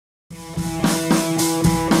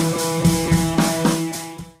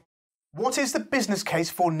is the business case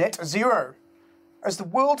for net zero. As the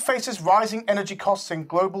world faces rising energy costs and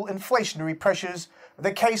global inflationary pressures,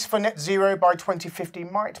 the case for net zero by 2050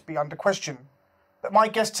 might be under question. But my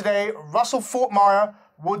guest today, Russell Fortmeyer,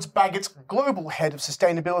 Woods Bagot's global head of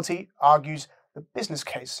sustainability, argues the business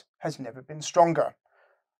case has never been stronger.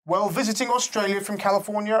 Well, visiting Australia from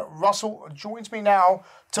California, Russell joins me now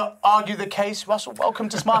to argue the case. Russell, welcome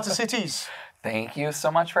to Smarter Cities. Thank you so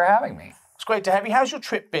much for having me. It's great to have you. How's your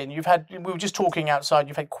trip been? We were just talking outside.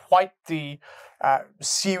 You've had quite the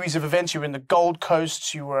series of events. You were in the Gold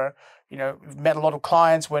Coast. You've met a lot of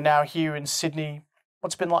clients. We're now here in Sydney.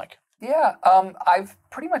 What's it been like? Yeah, I've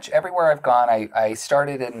pretty much everywhere I've gone. I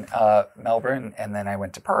started in Melbourne, and then I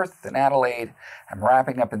went to Perth and Adelaide. I'm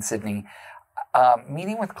wrapping up in Sydney.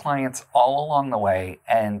 Meeting with clients all along the way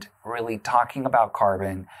and really talking about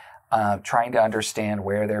carbon, trying to understand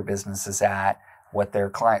where their business is at, what their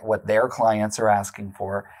clients are asking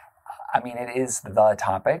for. I mean, it is the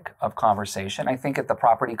topic of conversation. I think at the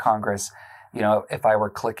Property Congress, if I were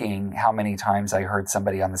clicking how many times I heard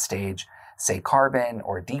somebody on the stage say carbon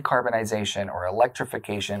or decarbonization or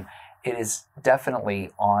electrification, it is definitely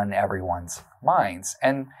on everyone's minds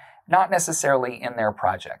and not necessarily in their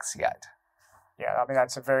projects yet. Yeah, I mean,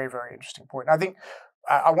 that's a very, very interesting point. I think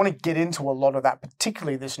I want to get into a lot of that,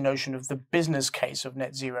 particularly this notion of the business case of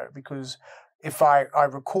net zero, because if I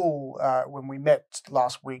recall when we met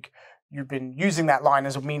last week, you've been using that line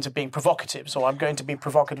as a means of being provocative, so I'm going to be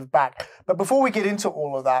provocative back. But before we get into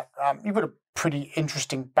all of that, you've got a pretty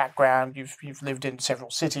interesting background. You've lived in several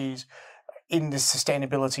cities in this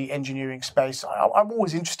sustainability engineering space. I'm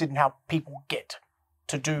always interested in how people get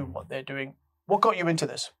to do what they're doing. What got you into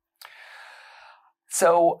this?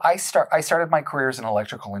 So I started my career as an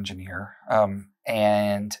electrical engineer,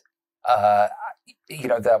 and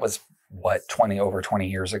that was over 20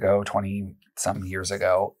 years ago, 20 some years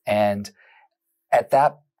ago. And at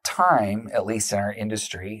that time, at least in our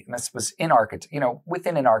industry, and this was in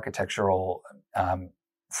within an architectural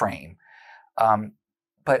frame.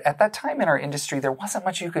 But at that time in our industry, there wasn't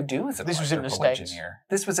much you could do as an electrical engineer.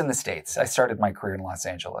 This was in the States. I started my career in Los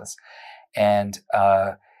Angeles. And,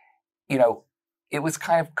 it was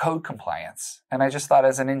kind of code compliance. And I just thought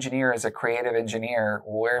as an engineer, as a creative engineer,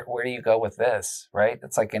 where do you go with this, right?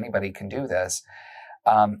 It's like anybody can do this.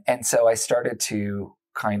 And so I started to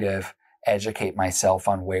kind of educate myself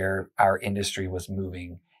on where our industry was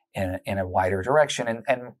moving in a wider direction.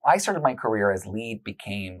 And I started my career as lead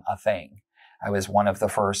became a thing. I was one of the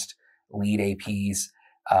first lead APs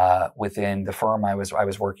within the firm. I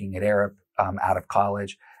was working at Arup out of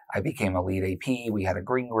college. I became a lead AP. We had a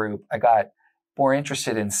green group. I got more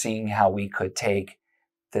interested in seeing how we could take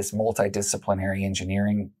this multidisciplinary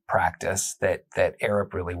engineering practice that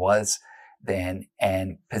Arup really was then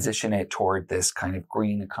and position it toward this kind of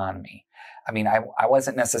green economy. I mean, I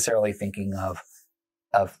wasn't necessarily thinking of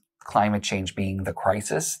climate change being the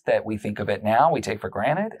crisis that we think of it now, we take for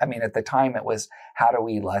granted. I mean, at the time it was, how do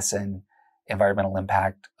we lessen environmental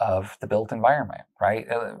impact of the built environment, right?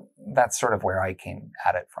 That's sort of where I came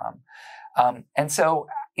at it from. And so,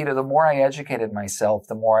 the more I educated myself,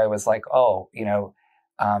 the more I was like,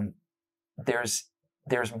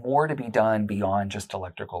 there's more to be done beyond just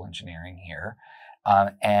electrical engineering here.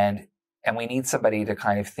 And we need somebody to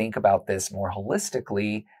kind of think about this more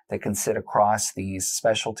holistically that can sit across these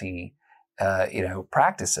specialty,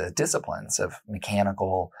 practices, disciplines of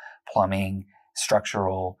mechanical, plumbing,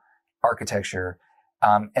 structural, architecture.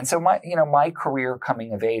 And so my career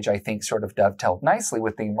coming of age, I think, sort of dovetailed nicely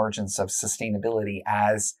with the emergence of sustainability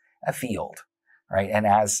as a field, right?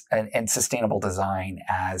 And sustainable design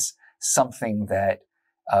as something that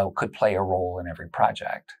could play a role in every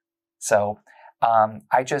project. So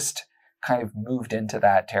I just kind of moved into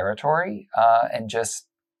that territory and just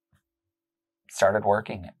started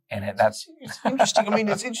working in it. It's interesting. I mean,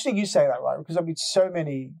 it's interesting you say that, right? Because I mean, so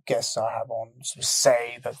many guests I have on sort of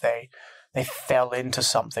say that they fell into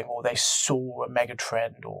something or they saw a mega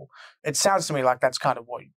trend, or it sounds to me like that's kind of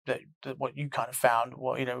what you kind of found,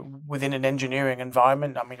 within an engineering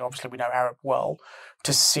environment. I mean, obviously we know Arup well,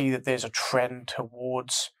 to see that there's a trend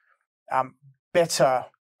towards better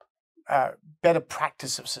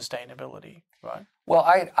practice of sustainability, right? Well,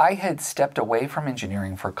 I had stepped away from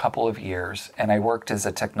engineering for a couple of years, and I worked as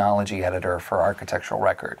a technology editor for Architectural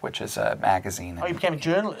Record, which is a magazine. Oh, you became a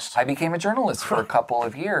journalist? I became a journalist for a couple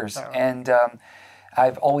of years, and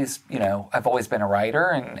I've always been a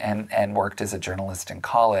writer and worked as a journalist in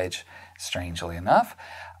college, strangely enough.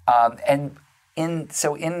 And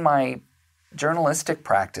in my journalistic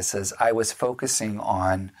practices, I was focusing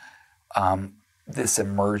on this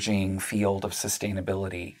emerging field of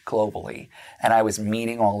sustainability globally. And I was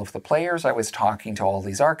meeting all of the players. I was talking to all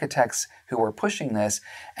these architects who were pushing this.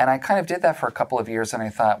 And I kind of did that for a couple of years. And I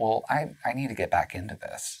thought, well, I need to get back into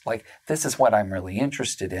this. Like, this is what I'm really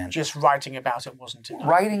interested in. Just writing about it wasn't enough.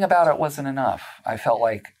 Writing about it wasn't enough. I felt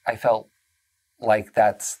like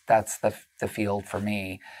that's the field for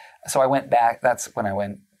me. So I went back. That's when I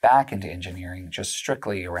went back into engineering, just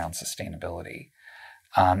strictly around sustainability.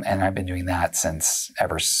 And I've been doing that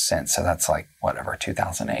ever since. So that's like, whatever,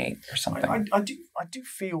 2008 or something. I do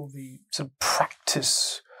feel the sort of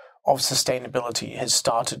practice of sustainability has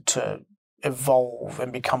started to evolve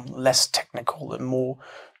and become less technical and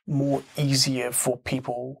more easier for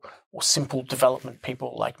people or simple development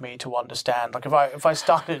people like me to understand. Like if I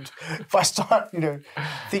start,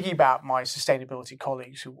 thinking about my sustainability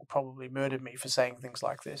colleagues who will probably murder me for saying things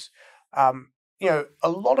like this, a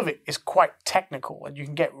lot of it is quite technical, and you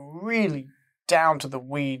can get really down to the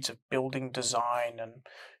weeds of building design and,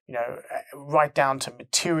 right down to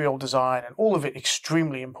material design, and all of it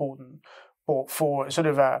extremely important for sort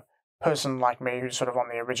of a person like me who's sort of on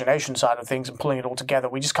the origination side of things and pulling it all together.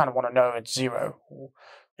 We just kind of want to know it's zero.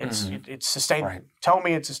 It's sustainable. Right. Tell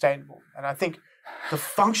me it's sustainable. And I think the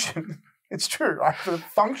function, it's true, right? The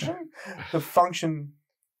function,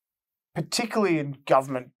 particularly in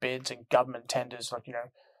government bids and government tenders, like,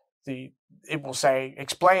 it will say,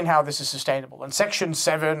 explain how this is sustainable. And section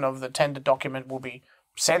 7 of the tender document will be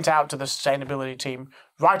sent out to the sustainability team,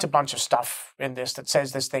 write a bunch of stuff in this that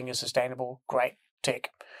says this thing is sustainable. Great, tick.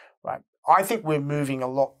 Right. I think we're moving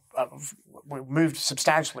we've moved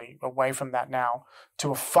substantially away from that now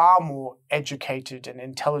to a far more educated and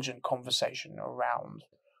intelligent conversation around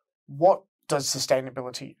what does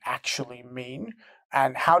sustainability actually mean,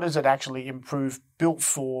 and how does it actually improve built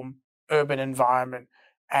form, urban environment,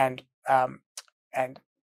 and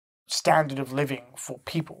standard of living for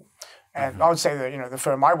people. And I would say that the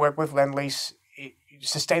firm I work with, Lend-Lease,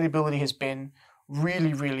 sustainability has been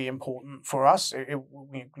really, really important for us.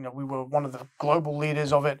 We were one of the global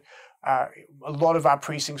leaders of it. A lot of our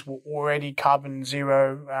precincts were already carbon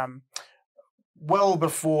zero well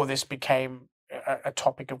before this became a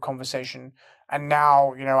topic of conversation. And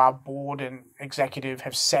now, our board and executive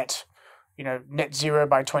have set, net zero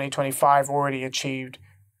by 2025, already achieved.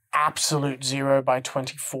 Absolute zero by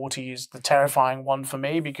 2040 is the terrifying one for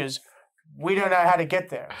me, because we don't know how to get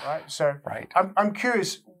there, right? So right. I'm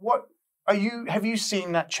curious, have you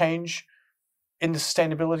seen that change in the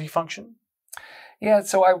sustainability function? Yeah,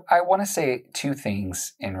 so I want to say two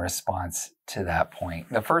things in response to that point.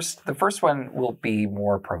 The first one will be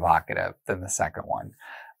more provocative than the second one,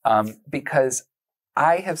 because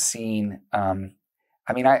I have seen.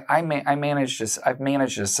 I've managed a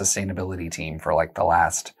sustainability team for like the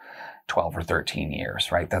last 12 or 13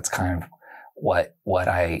 years, right? That's kind of what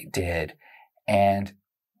I did. And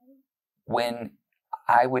when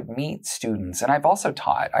I would meet students, and I've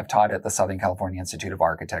taught at the Southern California Institute of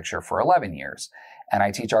Architecture for 11 years, and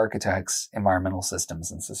I teach architects environmental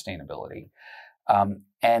systems and sustainability.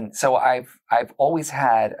 And so I've always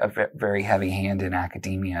had a very heavy hand in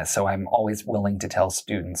academia. So I'm always willing to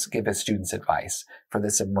give students advice for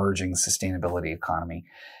this emerging sustainability economy.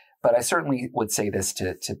 But I certainly would say this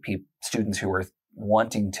to students who are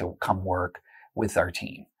wanting to come work with our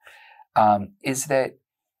team, is that,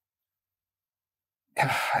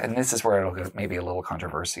 and this is where it'll get maybe a little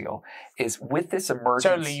controversial, is with this emergence.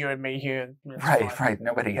 Certainly you and me here. Right,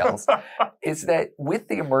 nobody else. Is that with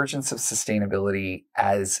the emergence of sustainability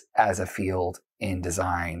as a field in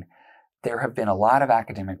design, there have been a lot of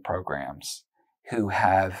academic programs who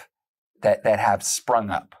have sprung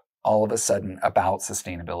up all of a sudden about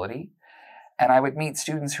sustainability. And I would meet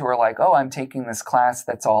students who are like, oh, I'm taking this class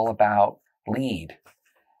that's all about LEED.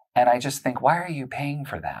 And I just think, why are you paying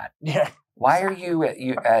for that? Yeah. Why are you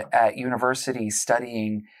at university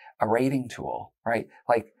studying a rating tool, right?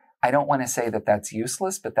 Like, I don't want to say that that's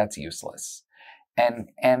useless, but that's useless.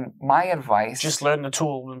 And my advice... Just learn the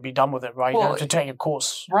tool and be done with it, right? You don't have to take a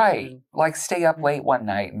course. Right. Like, stay up late one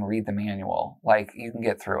night and read the manual. Like, you can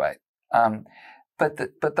get through it. But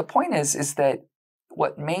the point is that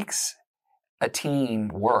what makes a team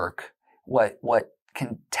work, what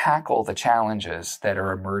can tackle the challenges that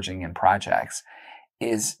are emerging in projects,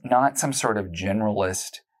 is not some sort of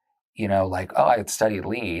generalist, like, oh, I studied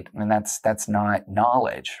LEED. I mean, that's not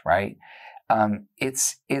knowledge, right?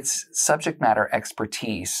 It's subject matter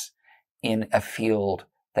expertise in a field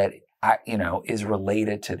that is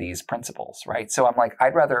related to these principles, right? So I'm like,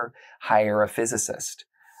 I'd rather hire a physicist.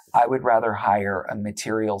 I would rather hire a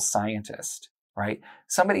materials scientist, right?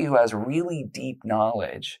 Somebody who has really deep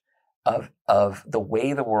knowledge of the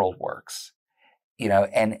way the world works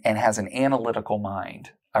and has an analytical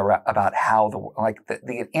mind about how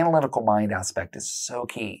the analytical mind aspect is so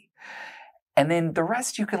key. And then the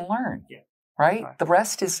rest you can learn, right? The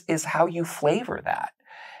rest is how you flavor that.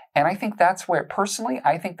 And I think that's where, personally,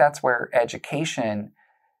 education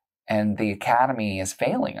and the academy is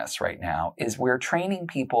failing us right now, is we're training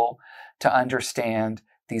people to understand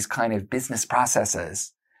these kind of business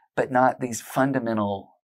processes, but not these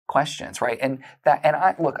fundamental questions, right?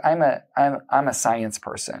 I'm a science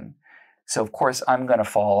person. So of course I'm going to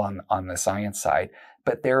fall on the science side,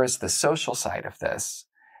 but there is the social side of this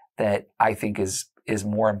that I think is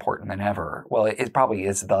more important than ever. Well, it probably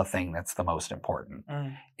is the thing that's the most important,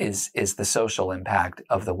 is the social impact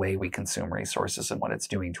of the way we consume resources and what it's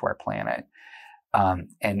doing to our planet,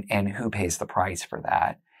 and who pays the price for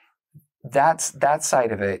that. That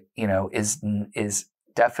side of it, is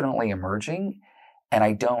definitely emerging, and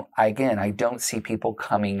I don't see people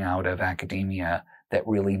coming out of academia that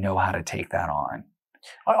really know how to take that on.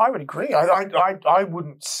 I would agree. I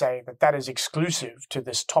wouldn't say that is exclusive to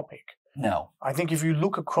this topic. No. I think if you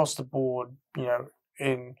look across the board,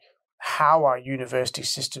 in how our university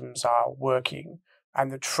systems are working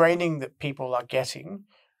and the training that people are getting,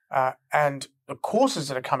 and the courses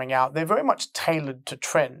that are coming out, they're very much tailored to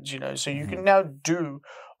trends, So you can now do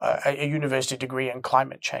a university degree in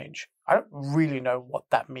climate change. I don't really know what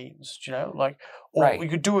that means, or you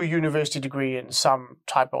could do a university degree in some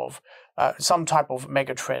type of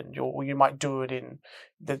mega trend, or you might do it in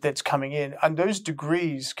that's coming in. And those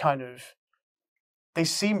degrees they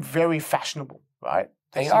seem very fashionable, right?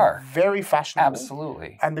 They are very fashionable.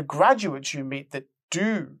 Absolutely. And the graduates you meet that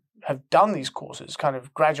have done these courses kind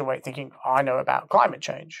of graduate thinking, I know about climate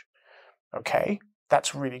change. Okay,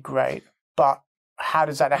 that's really great. But how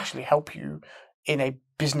does that actually help you in a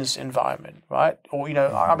business environment, right? Or,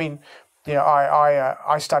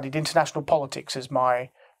 I studied international politics as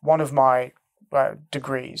one of my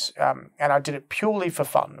degrees, and I did it purely for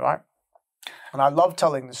fun, right? And I love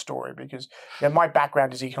telling the story because my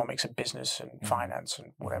background is economics and business and finance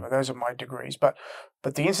and whatever. Those are my degrees. But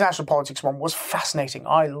the international politics one was fascinating.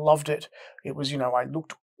 I loved it. It was, I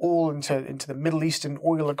looked all into the Middle Eastern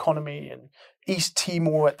oil economy and East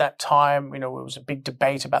Timor at that time. It was a big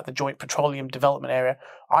debate about the Joint Petroleum Development Area.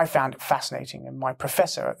 I found it fascinating. And my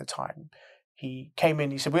professor at the time, he came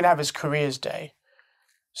in, he said, we're going to have his careers day.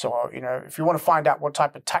 So, if you want to find out what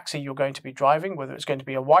type of taxi you're going to be driving, whether it's going to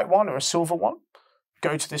be a white one or a silver one,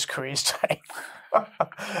 go to this careers day. And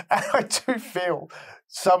I do feel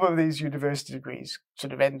some of these university degrees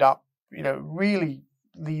sort of end up, really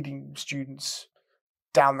leading students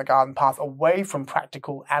down the garden path away from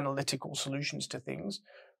practical analytical solutions to things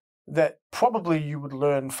that probably you would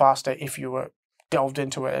learn faster if you were delved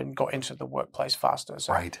into it and got into the workplace faster.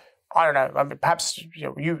 So, right. I don't know. I mean, perhaps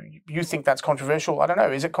you think that's controversial. I don't know.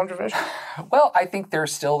 Is it controversial? Well, I think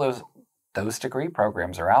there's still those degree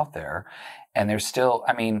programs are out there, and there's still.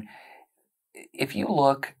 I mean, if you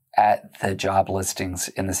look at the job listings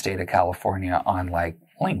in the state of California on like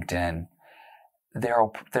LinkedIn,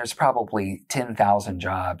 there's probably 10,000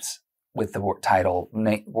 jobs with the word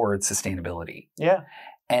sustainability. Yeah,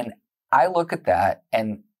 and I look at that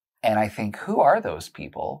and I think, who are those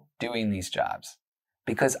people doing these jobs?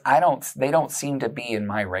 Because they don't seem to be in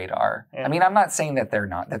my radar. Yeah. I mean, I'm not saying that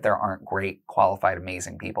there aren't great, qualified,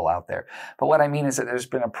 amazing people out there. But what I mean is that there's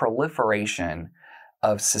been a proliferation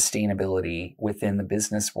of sustainability within the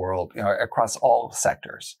business world, across all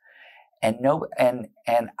sectors. And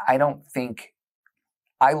I don't think,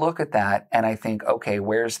 I look at that and I think, okay,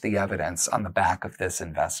 where's the evidence on the back of this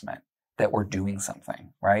investment that we're doing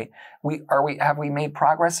something, right? Have we made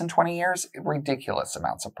progress in 20 years? Ridiculous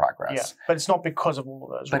amounts of progress. Yeah, but it's not because of all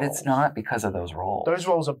of those roles. But it's not because of those roles. Those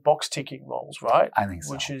roles are box-ticking roles, right? I think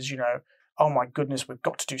so. Which is, oh my goodness, we've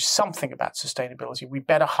got to do something about sustainability. We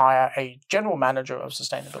better hire a general manager of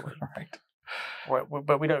sustainability. Right.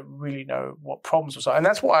 But we don't really know what problems are. And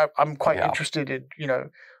that's why I'm quite interested in,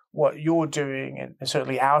 what you're doing, and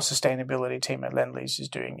certainly our sustainability team at Lend-Lease is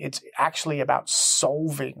doing. It's actually about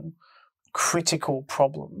solving critical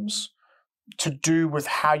problems to do with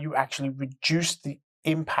how you actually reduce the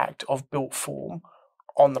impact of built form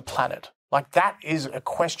on the planet. Like, that is a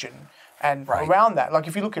question. And around that, like,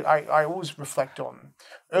 if you look at, I always reflect on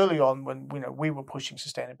early on when we were pushing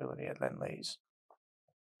sustainability at Lend-Lease,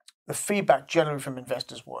 the feedback generally from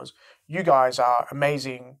investors was, you guys are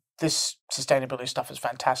amazing, this sustainability stuff is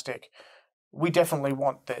fantastic, we definitely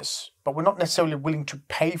want this, but we're not necessarily willing to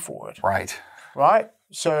pay for it. Right?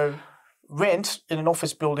 So rent in an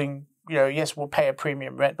office building, yes, we'll pay a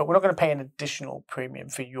premium rent, but we're not going to pay an additional premium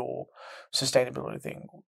for your sustainability thing.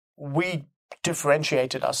 We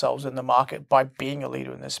differentiated ourselves in the market by being a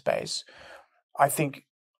leader in this space. I think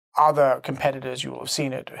other competitors, you will have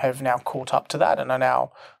seen it, have now caught up to that and are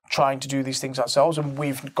now trying to do these things ourselves. And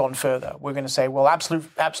we've gone further. We're going to say, well,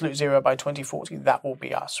 absolute zero by 2040, that will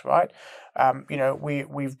be us, right?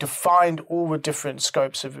 We've defined all the different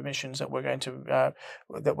scopes of emissions that we're going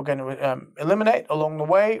to eliminate along the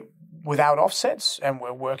way without offsets, and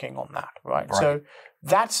we're working on that, right? So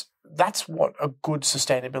that's what a good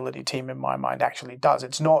sustainability team, in my mind, actually does.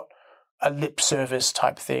 It's not a lip service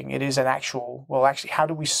type thing. It is an actual, well, actually, how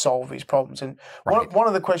do we solve these problems? And one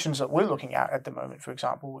of the questions that we're looking at the moment, for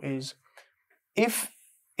example, is if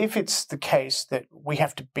it's the case that we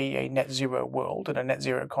have to be a net zero world and a net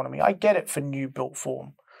zero economy, I get it for new built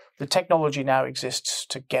form. The technology now exists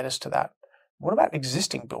to get us to that. What about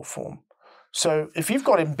existing built form? So if you've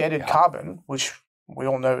got embedded carbon, which we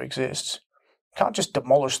all know exists, you can't just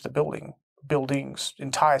demolish the buildings,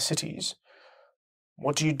 entire cities.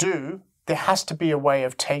 What do? There has to be a way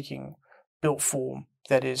of taking built form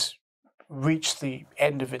that is reached the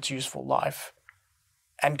end of its useful life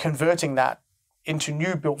and converting that into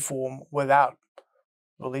new built form without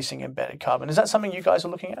releasing embedded carbon. Is that something you guys are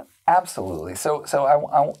looking at? Absolutely. So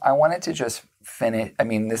I wanted to just finish. I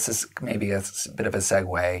mean, this is maybe a bit of a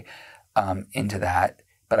segue into that,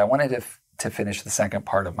 but I wanted to finish the second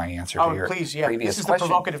part of my answer to your previous question. This is the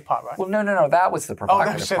provocative part, right? Well, no. That was the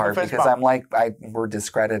provocative part because I'm like, we're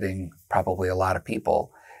discrediting probably a lot of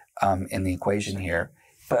people in the equation here.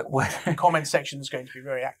 But what the comment section is going to be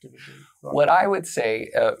very active. Right? What I would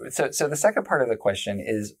say, so the second part of the question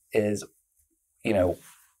is,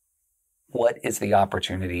 what is the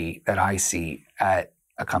opportunity that I see at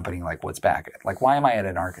a company like Woods Bagot? Like, why am I at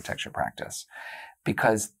an architecture practice?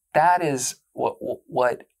 Because that is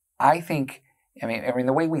what I think. I mean,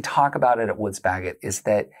 the way we talk about it at Woods Bagot is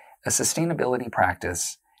that a sustainability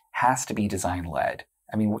practice has to be design led.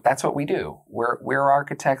 I mean, that's what we do. We're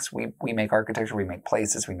architects. We make architecture. We make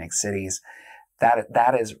places. We make cities.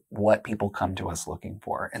 That is what people come to us looking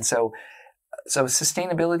for. And so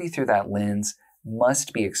sustainability through that lens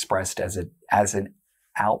must be expressed as an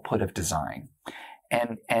output of design,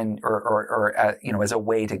 and as a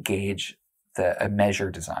way to gauge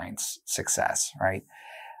measure design's success, right?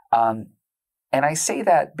 And I say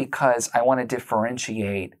that because I want to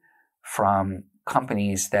differentiate from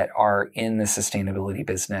companies that are in the sustainability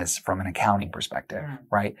business from an accounting perspective,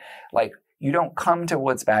 right? Like, you don't come to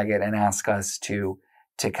Woods Bagot and ask us to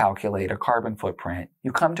calculate a carbon footprint.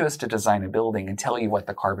 You come to us to design a building and tell you what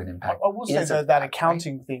the carbon impact is. I will say that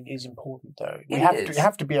accounting thing is important, though. You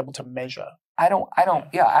have to be able to measure.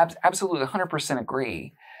 Absolutely, 100%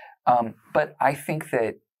 agree. But I think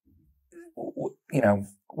that,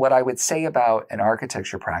 what I would say about an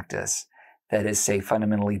architecture practice that is, say,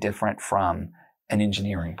 fundamentally different from an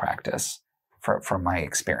engineering practice, from my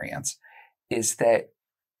experience, is that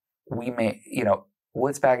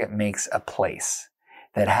Woods Bagot makes a place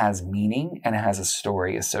that has meaning and has a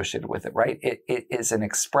story associated with it, right? It is an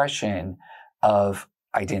expression of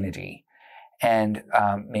identity. And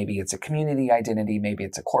maybe it's a community identity, maybe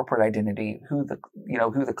it's a corporate identity. Who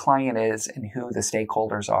the client is and who the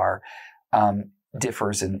stakeholders are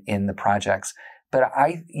differs in the projects. But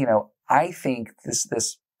I think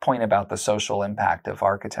this point about the social impact of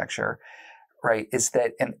architecture, right, is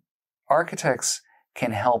that architects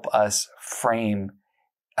can help us frame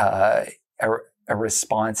a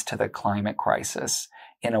response to the climate crisis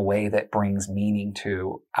in a way that brings meaning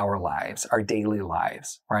to our lives, our daily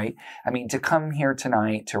lives, right? I mean, to come here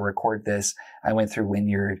tonight to record this, I went through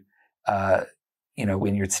Wynyard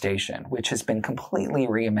Station, which has been completely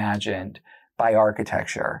reimagined by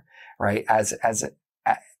architecture, right?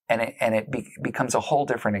 It becomes a whole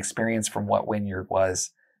different experience from what Wynyard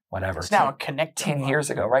was. Whatever. It's now a connected 10 years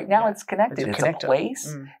ago, right? Now it's connected. It's a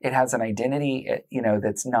place. It has an identity,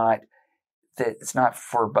 that's not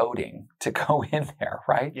foreboding to go in there,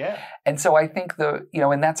 right? Yeah. And so I think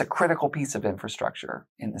and that's a critical piece of infrastructure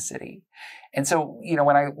in the city. And so,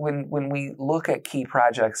 when we look at key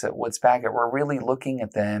projects at Woods Bagot, we're really looking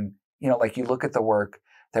at them, like you look at the work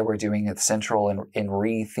that we're doing at Central in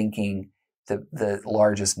rethinking the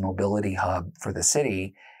largest mobility hub for the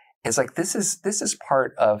city. Is like, this is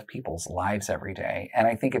part of people's lives every day. And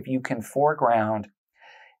I think if you can foreground,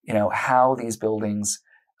 how these buildings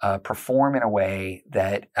perform in a way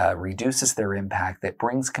that reduces their impact, that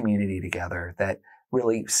brings community together, that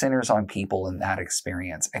really centers on people in that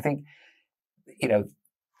experience. I think,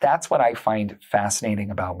 that's what I find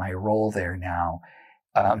fascinating about my role there now,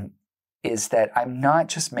 is that I'm not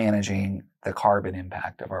just managing the carbon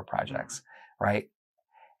impact of our projects, right?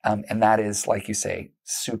 And that is, like you say,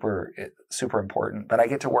 super, super important. But I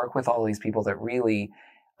get to work with all these people that really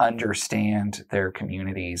understand their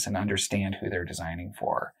communities and understand who they're designing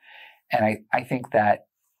for. And I think that,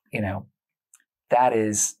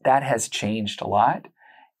 that has changed a lot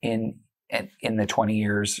in the 20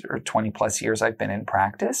 years or 20 plus years I've been in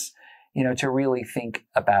practice, to really think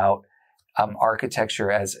about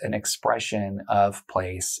architecture as an expression of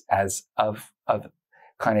place, as of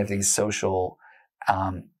kind of these social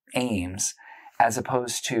aims, as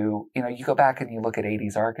opposed to, you go back and you look at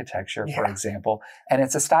 80s architecture, for example, and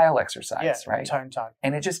it's a style exercise, right? Time.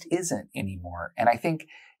 And it just isn't anymore. And I think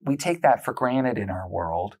we take that for granted in our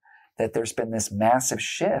world, that there's been this massive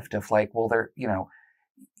shift of like, well,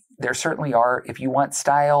 there certainly are, if you want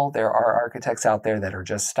style, there are architects out there that are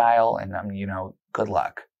just style, and good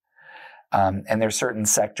luck. And there's certain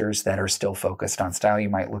sectors that are still focused on style. You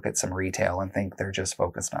might look at some retail and think they're just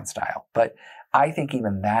focused on style. But I think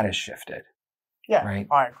even that has shifted. Yeah, right?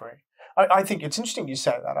 I agree. I think it's interesting you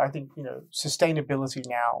say that. I think, sustainability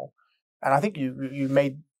now, and I think you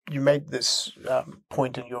made this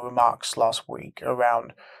point in your remarks last week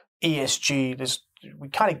around ESG. We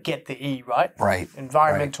kind of get the E, right? Right.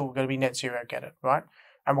 Environmental, going to be net zero, get it, right?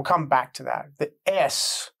 And we'll come back to that. The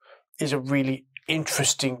S is a really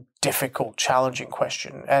interesting, difficult, challenging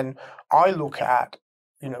question. And I look at,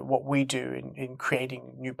 what we do in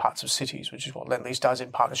creating new parts of cities, which is what Lend Lease does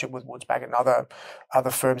in partnership with Woods Bagot and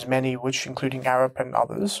other firms, many which including Arup and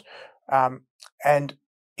others. And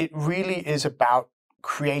it really is about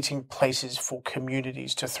creating places for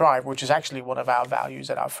communities to thrive, which is actually one of our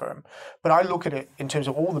values at our firm. But I look at it in terms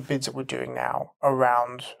of all the bids that we're doing now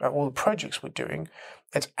around all the projects we're doing.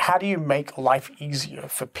 It's how do you make life easier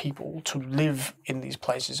for people to live in these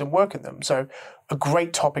places and work in them? So a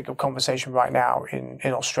great topic of conversation right now in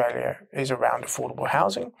Australia is around affordable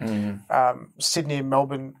housing. Mm-hmm. Sydney and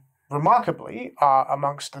Melbourne, remarkably, are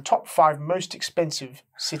amongst the top 5 most expensive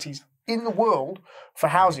cities in the world for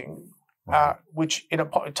housing. Right. Which in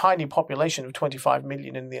a tiny population of 25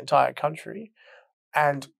 million in the entire country.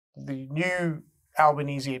 And the new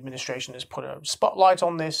Albanese administration has put a spotlight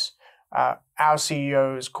on this. Our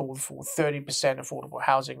CEO has called for 30% affordable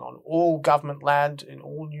housing on all government land in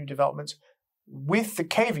all new developments, with the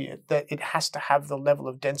caveat that it has to have the level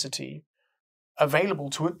of density available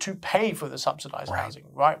to it to pay for the subsidized housing,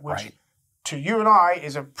 right? Which to you and I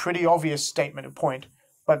is a pretty obvious statement of point.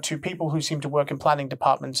 But to people who seem to work in planning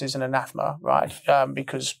departments is an anathema, right?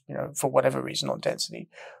 Because, for whatever reason on density.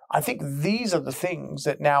 I think these are the things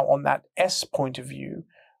that now on that S point of view,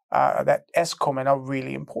 that S comment are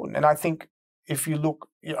really important. And I think if you look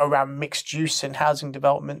around mixed use and housing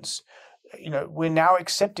developments, we're now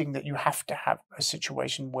accepting that you have to have a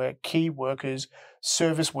situation where key workers,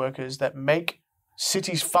 service workers that make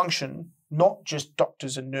cities function, not just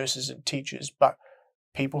doctors and nurses and teachers, but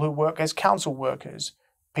people who work as council workers,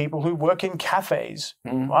 people who work in cafes,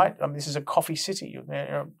 right? I mean, this is a coffee city.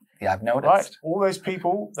 Yeah, I've noticed. Right? All those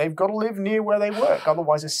people, they've got to live near where they work.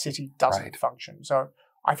 Otherwise, a city doesn't function. So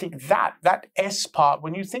I think that S part,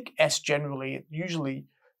 when you think S generally, it usually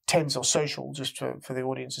tends, or social, just for the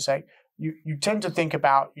audience's sake, you tend to think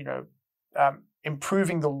about,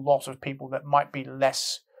 improving the lot of people that might be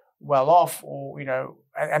less well off, or,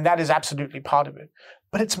 and that is absolutely part of it.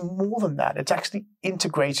 But it's more than that. It's actually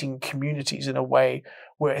integrating communities in a way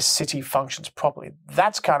where a city functions properly.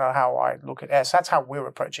 That's kind of how I look at S. That's how we're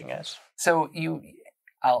approaching S. So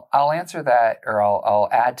I'll answer that, or I'll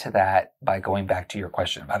add to that by going back to your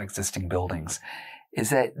question about existing buildings, is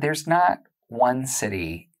that there's not one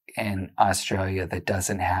city in Australia that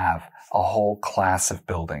doesn't have a whole class of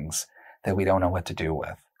buildings that we don't know what to do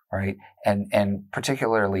with, right? And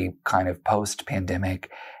particularly kind of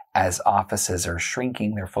post-pandemic, as offices are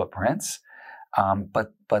shrinking their footprints,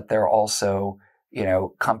 but they're also,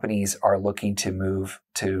 companies are looking to move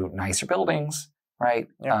to nicer buildings, right?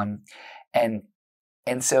 Yeah.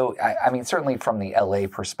 And so, I mean, certainly from the LA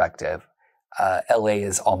perspective, LA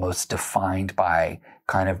is almost defined by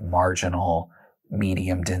kind of marginal,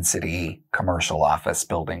 medium density commercial office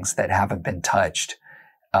buildings that haven't been touched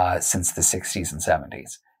since the 60s and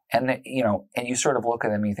 70s. And, and you sort of look at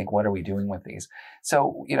them and you think, what are we doing with these?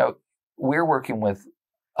 So, we're working with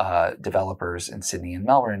developers in Sydney and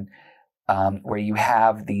Melbourne, where you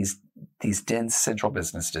have these dense central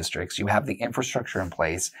business districts, you have the infrastructure in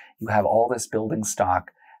place, you have all this building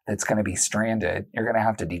stock that's going to be stranded. You're going to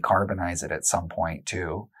have to decarbonize it at some point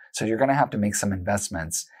too. So you're going to have to make some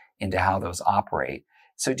investments into how those operate.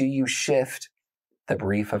 So do you shift the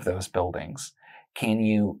brief of those buildings? Can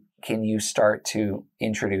you start to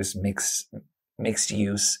introduce mixed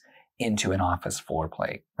use into an office floor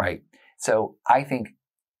plate, right? So I think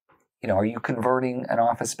are you converting an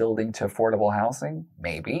office building to affordable housing?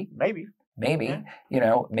 Maybe. Yeah.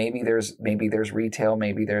 Maybe there's retail,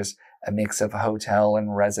 maybe there's a mix of hotel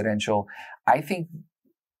and residential. I think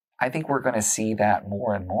we're going to see that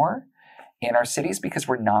more and more in our cities because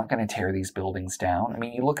we're not going to tear these buildings down. I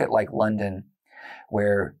mean, you look at like London,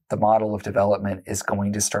 where the model of development is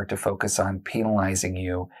going to start to focus on penalizing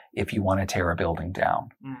you if you want to tear a building down,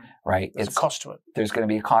 right? There's a cost to it. There's going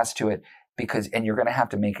to be a cost to it and you're going to have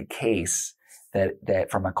to make a case that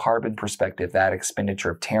from a carbon perspective, that expenditure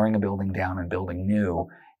of tearing a building down and building new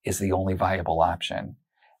is the only viable option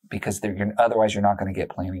because otherwise you're not going to get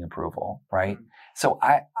planning approval, right? So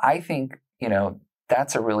I think,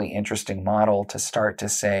 that's a really interesting model to start to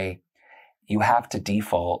say you have to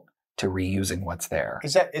default to reusing what's there.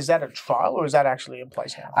 Is that a trial or is that actually in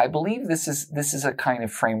place now? I believe this is a kind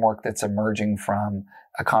of framework that's emerging from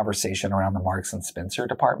a conversation around the Marks and Spencer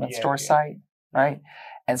department store site, right?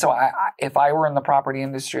 And so if I were in the property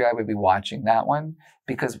industry, I would be watching that one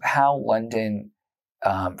because how London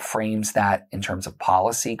frames that in terms of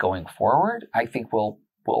policy going forward, I think will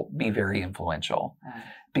be very influential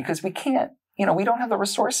because we can't, we don't have the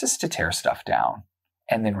resources to tear stuff down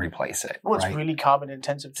and then replace it. Well, it's right? really carbon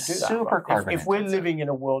intensive to do that. Super carbon if we're living in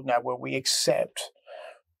a world now where we accept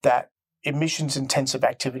that emissions intensive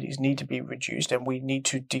activities need to be reduced and we need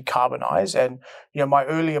to decarbonize, and my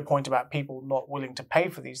earlier point about people not willing to pay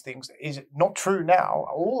for these things is not true now.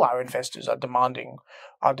 All our investors are demanding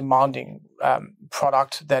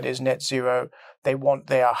product that is net zero. They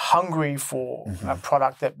are hungry for a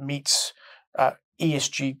product that meets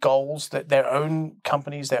ESG goals that their own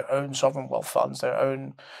companies, their own sovereign wealth funds, their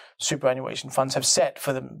own superannuation funds have set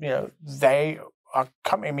for them. They are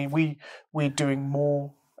coming. I mean, we're doing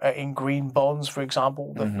more in green bonds, for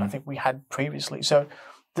example, than I think we had previously. So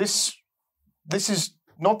this is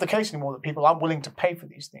not the case anymore, that people aren't willing to pay for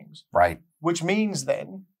these things. Right. Which means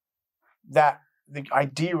then that the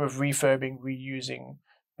idea of refurbing, reusing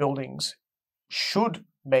buildings should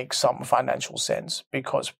make some financial sense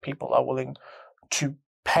because people are willing to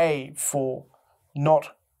pay for not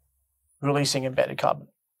releasing embedded carbon.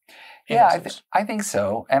 Yeah, I think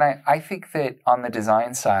so. And I think that on the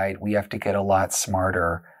design side, we have to get a lot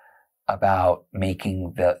smarter about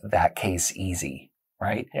making that case easy,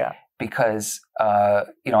 right? Yeah. Because,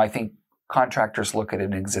 I think contractors look at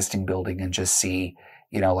an existing building and just see,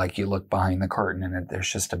 like you look behind the curtain and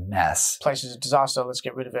there's just a mess. Place is a disaster, let's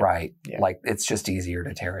get rid of it. Right. Yeah. Like it's just easier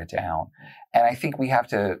to tear it down. And I think we have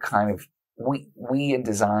to we in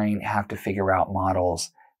design have to figure out models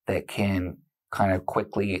that can kind of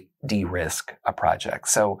quickly de-risk a project.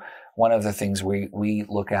 So one of the things we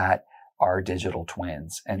look at are digital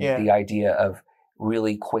twins and the idea of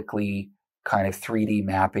really quickly kind of 3D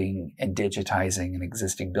mapping and digitizing an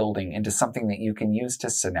existing building into something that you can use to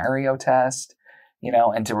scenario test,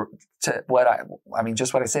 and to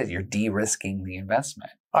just what I said, you're de-risking the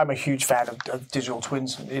investment. I'm a huge fan of digital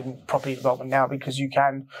twins in property development now because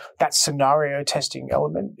that scenario testing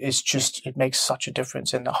element it makes such a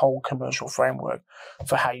difference in the whole commercial framework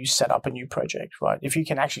for how you set up a new project, right? If you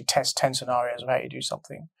can actually test 10 scenarios of how you do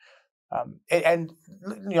something. I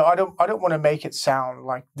don't want to make it sound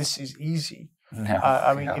like this is easy.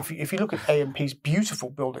 No, if you look at AMP's beautiful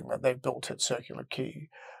building that they've built at Circular Quay,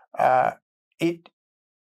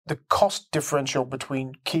 the cost differential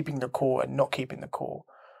between keeping the core and not keeping the core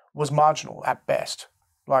was marginal at best.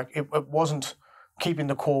 Like it wasn't keeping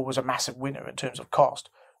the core was a massive winner in terms of cost.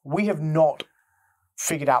 We have not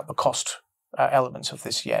figured out the cost elements of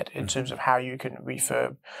this yet in terms of how you can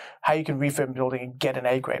refurb a building and get an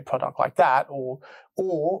A-grade product like that, or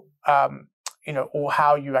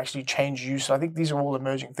how you actually change use. I think these are all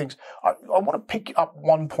emerging things. I want to pick up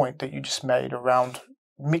one point that you just made around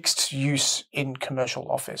mixed use in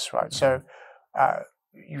commercial office, right? So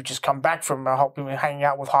you just come back from hanging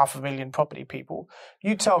out with 500,000 property people.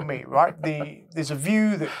 You tell me, right? There's a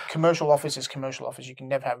view that commercial office is commercial office. You can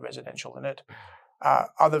never have residential in it.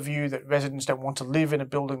 Other view that residents don't want to live in a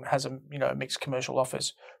building that has a mixed commercial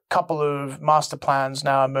office. Couple of master plans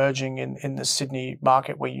now emerging in the Sydney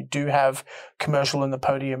market where you do have commercial in the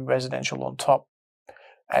podium, residential on top.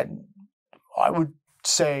 And I would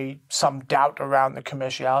say some doubt around the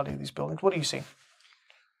commerciality of these buildings. What do you see?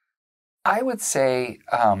 I would say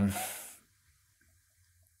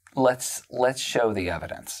let's show the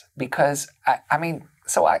evidence because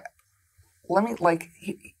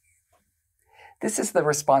this is the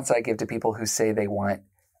response I give to people who say they want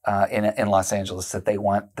in Los Angeles that they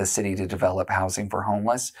want the city to develop housing for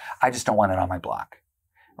homeless. I just don't want it on my block,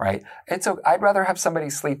 right? I'd rather have somebody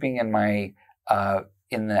sleeping in my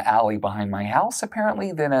in the alley behind my house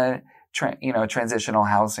apparently than transitional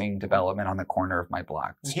housing development on the corner of my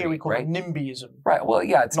block. Here we call it NIMBYism. Right. Well,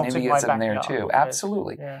 yeah, it's Not in my NIMBYism there backyard. too. Yes.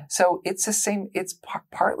 Absolutely. Yeah. So it's the same. It's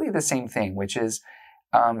partly the same thing, which is,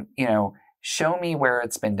 show me where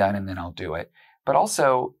it's been done and then I'll do it. But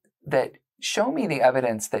also that show me the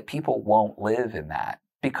evidence that people won't live in that,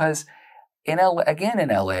 because in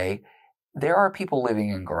LA, there are people living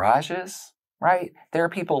in garages, right? There are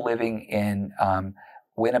people living in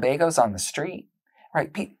Winnebagos on the street,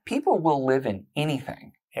 right? People will live in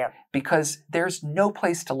anything, because there's no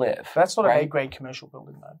place to live. That's not an A-grade commercial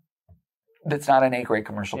building, though. That's not an A-grade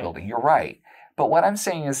commercial building. You're right. But what I'm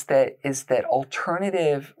saying is that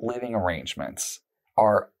alternative living arrangements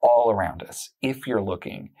are all around us if you're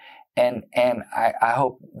looking. And I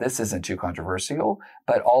hope this isn't too controversial,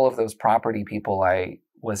 but all of those property people I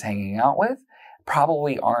was hanging out with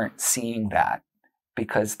probably aren't seeing that,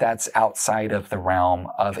 because that's outside of the realm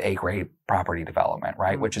of A-grade property development,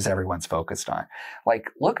 right? Which is everyone's focused on. Like,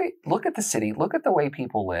 look at the city, look at the way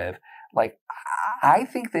people live. Like, I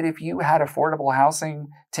think that if you had affordable housing,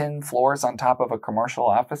 10 floors on top of a commercial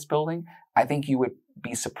office building, I think you would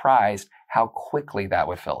be surprised how quickly that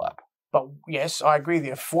would fill up. But yes, I agree. The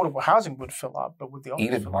affordable housing would fill up, but would the office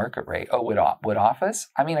even market rate? Oh, would office?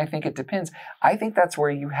 I mean, I think it depends. I think that's where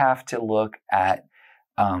you have to look at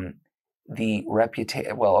the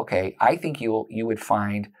reputation. Well, okay, I think you would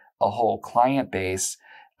find a whole client base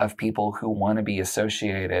of people who want to be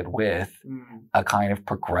associated with a kind of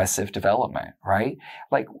progressive development, right?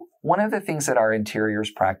 Like, one of the things that our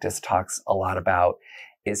interiors practice talks a lot about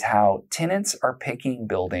is how tenants are picking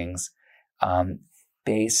buildings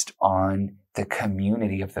based on the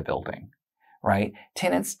community of the building, right?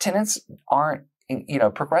 Tenants aren't,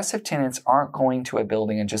 progressive tenants aren't going to a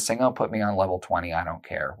building and just saying, oh, put me on level 20, I don't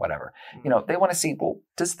care, whatever. They want to see, well,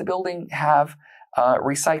 does the building have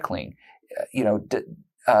recycling,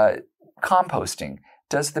 composting?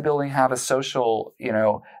 Does the building have a social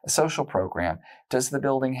program? Does the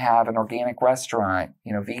building have an organic restaurant,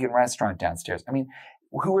 vegan restaurant downstairs? I mean,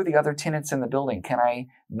 who are the other tenants in the building? Can I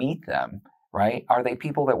meet them? Right? Are they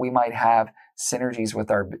people that we might have synergies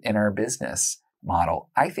with in our business model?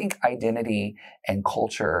 I think identity and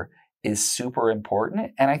culture is super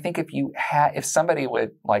important. And I think if somebody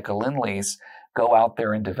would, like a Lindley's, go out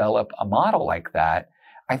there and develop a model like that,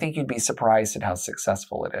 I think you'd be surprised at how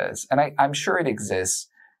successful it is. And I'm sure it exists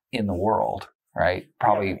in the world, right?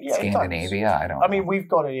 Probably Scandinavia. I don't know. I mean, we've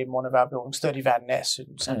got it in one of our buildings, 30 Van Ness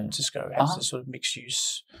in San Francisco. It has this sort of mixed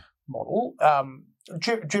use model.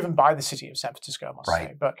 Driven by the city of San Francisco, I must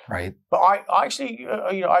say. But I actually,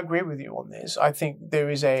 I agree with you on this. I think there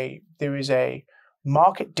is a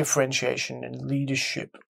market differentiation and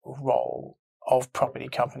leadership role of property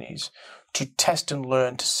companies to test and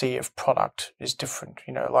learn to see if product is different.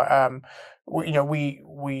 We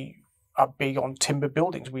are big on timber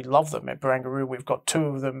buildings. We love them at Barangaroo. We've got 2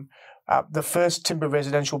 of them. The first timber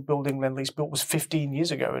residential building Lend-Lease built was 15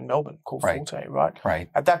 years ago in Melbourne, called Forte, right? Right.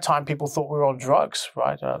 At that time, people thought we were on drugs,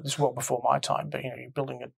 right? This is well before my time, but you're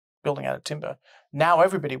building out of timber. Now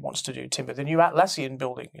everybody wants to do timber. The new Atlassian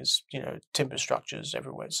building is, timber structures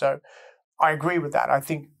everywhere. So I agree with that. I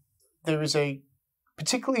think there is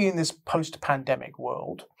particularly in this post-pandemic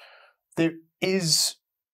world, there is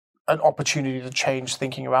an opportunity to change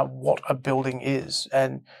thinking about what a building is.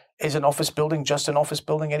 And is an office building just an office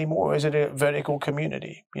building anymore? Or is it a vertical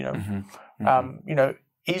community? Why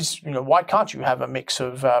can't you have a mix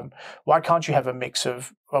of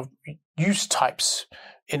use types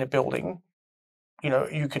in a building?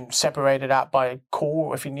 You can separate it out by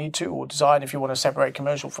core if you need to, or design if you want to separate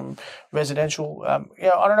commercial from residential. I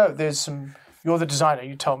don't know. You're the designer.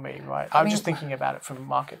 You tell me, right? I'm just thinking about it from a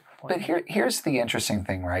market point. But here's the interesting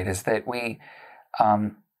thing, right? Is that we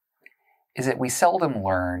seldom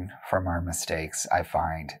learn from our mistakes, I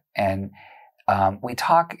find. And we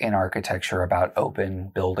talk in architecture about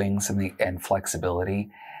open buildings and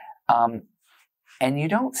flexibility. And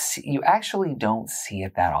you actually don't see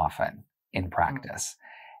it that often in practice.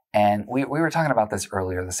 And we were talking about this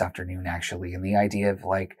earlier this afternoon, actually, and the idea of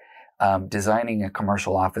designing a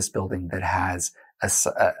commercial office building that has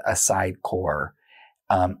a side core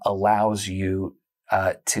allows you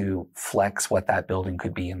to flex what that building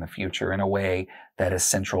could be in the future in a way that a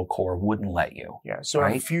central core wouldn't let you. Yeah, so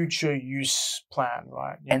a future use plan,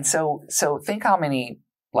 right? Yeah. And so think how many,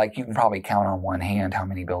 you can probably count on one hand how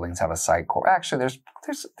many buildings have a side core. Actually,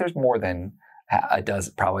 there's more than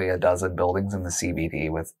probably a dozen buildings in the CBD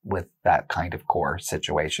with that kind of core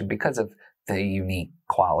situation because of the unique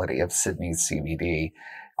quality of Sydney's CBD,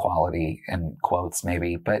 quality in quotes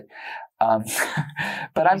maybe. But Um,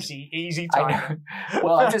 but easy time.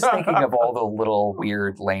 Well, I'm just thinking of all the little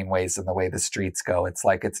weird laneways and the way the streets go. It's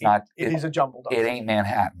like it is a jumbled up. It ain't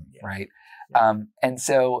Manhattan, Yeah. right? Yeah. And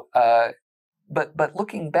so, but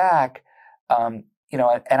looking back, and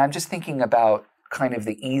I'm just thinking about kind of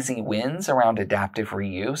the easy wins around adaptive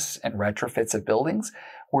reuse and retrofits of buildings,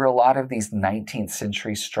 where a lot of these 19th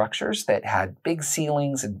century structures that had big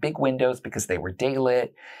ceilings and big windows because they were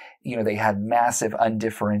daylit, they had massive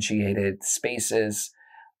undifferentiated spaces,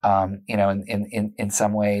 in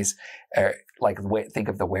some ways, think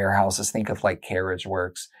of the warehouses, think of like carriage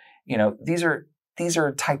works. These are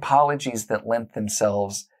typologies that lent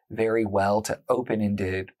themselves very well to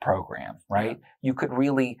open-ended program, right? Yeah. You could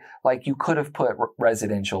really, you could have put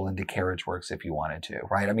residential into carriage works if you wanted to,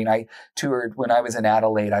 right? I mean, I toured, when I was in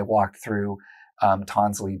Adelaide, I walked through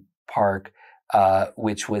Tonsley Park,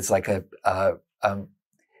 which was like a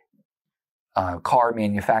car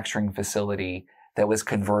manufacturing facility that was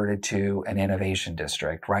converted to an innovation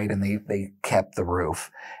district, right? And they kept the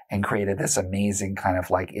roof and created this amazing kind of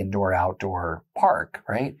like indoor-outdoor park,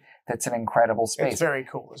 right? That's an incredible space. It's very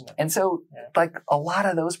cool, isn't it? And so, a lot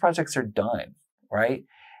of those projects are done, right?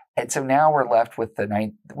 And so now we're left with the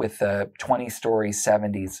 20-story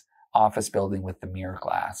 70s office building with the mirror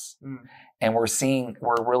glass. Mm. And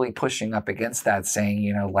we're really pushing up against that,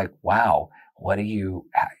 saying, wow,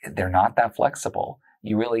 they're not that flexible.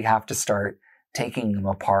 You really have to start taking them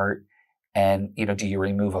apart. And, do you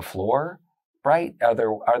remove a floor, right? Are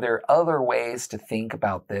there other ways to think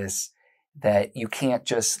about this, that you can't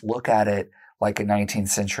just look at it like a 19th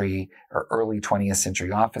century or early 20th century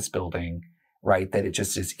office building, right? That it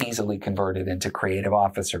just is easily converted into creative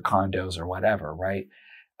office or condos or whatever, right?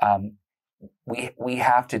 We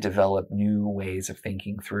have to develop new ways of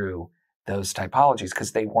thinking through those typologies,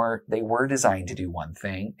 because they were designed to do one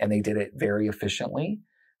thing, and they did it very efficiently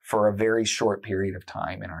for a very short period of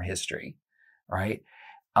time in our history, right?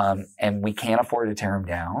 And we can't afford to tear them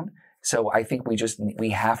down. So I think we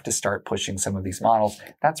have to start pushing some of these models.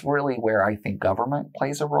 That's really where I think government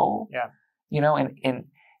plays a role. Yeah.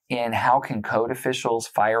 In how can code officials,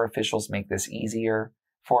 fire officials make this easier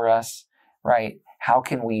for us, right? How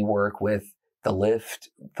can we work with the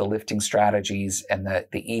lifting strategies and the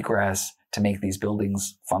egress to make these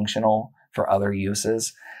buildings functional for other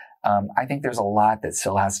uses? I think there's a lot that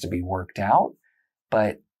still has to be worked out,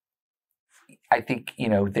 but I think,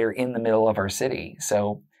 they're in the middle of our city.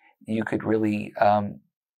 So you could really,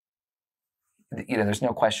 there's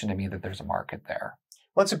no question to me that there's a market there.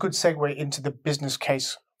 Well, that's a good segue into the business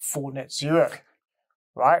case for net zero,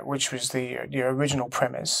 right? Which was the original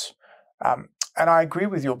premise. And I agree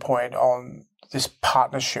with your point on this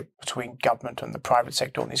partnership between government and the private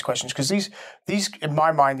sector on these questions, because these, in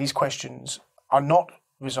my mind, these questions are not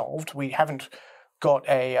resolved. We haven't got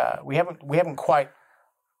we haven't quite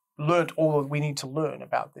learned all that we need to learn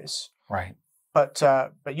about this. Right. But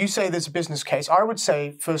you say there's a business case. I would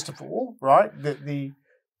say, first of all, right, that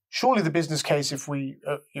surely the business case, if we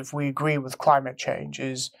agree with climate change,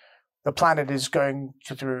 is the planet is going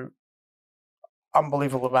through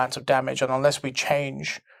unbelievable amounts of damage, and unless we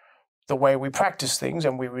change the way we practice things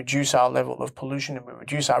and we reduce our level of pollution and we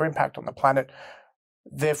reduce our impact on the planet,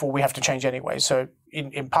 therefore we have to change anyway. So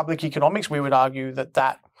in public economics, we would argue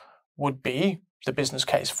that would be the business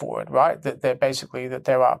case for it, right? That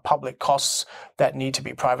there are public costs that need to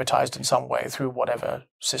be privatized in some way through whatever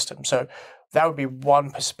system. So that would be one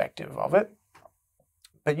perspective of it.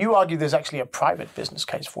 But you argue there's actually a private business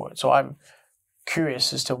case for it. So I'm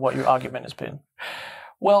curious as to what your argument has been.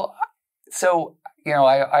 Well, so,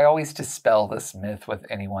 I always dispel this myth with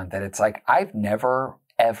anyone that it's like, I've never,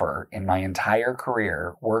 ever in my entire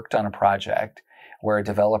career worked on a project where a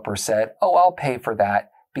developer said, oh, I'll pay for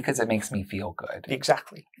that because it makes me feel good.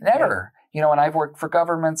 Exactly. Never. Yeah. And I've worked for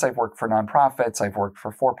governments, I've worked for nonprofits, I've worked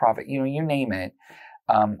for for-profit, you name it.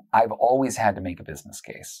 I've always had to make a business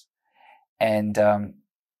case. And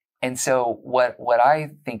so what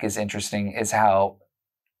I think is interesting is how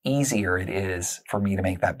easier it is for me to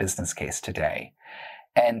make that business case today.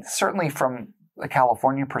 And certainly from a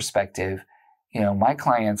California perspective, my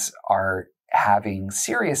clients are having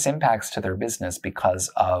serious impacts to their business because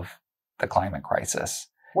of the climate crisis.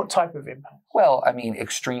 What type of impact? Well,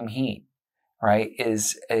 extreme heat, right,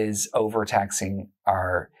 is overtaxing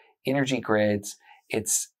our energy grids.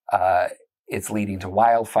 It's leading to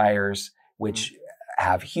wildfires, which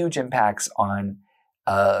have huge impacts on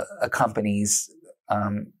a company's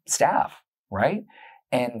staff, right?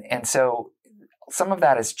 And so some of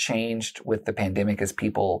that has changed with the pandemic as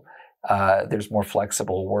people, there's more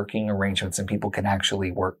flexible working arrangements and people can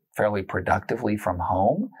actually work fairly productively from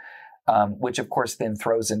home. which of course then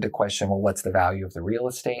throws into question, well, what's the value of the real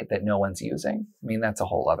estate that no one's using? I mean, that's a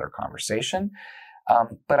whole other conversation.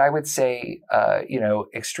 But I would say,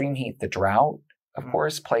 extreme heat, the drought, of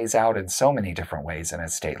course, plays out in so many different ways in a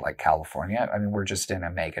state like California. I mean, we're just in a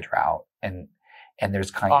mega drought, and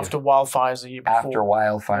there's after wildfires the year before. After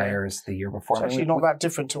wildfires the year before. It's actually not that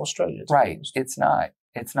different to Australia. Right. It's not.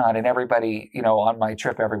 It's not. And everybody, on my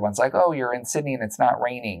trip, everyone's like, oh, you're in Sydney and it's not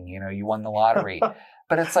raining. You won the lottery.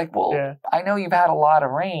 But it's like, well, I know you've had a lot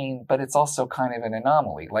of rain, but it's also kind of an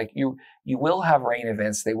anomaly. Like you will have rain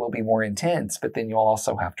events. They will be more intense, but then you'll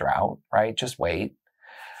also have drought, right? Just wait.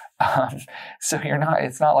 So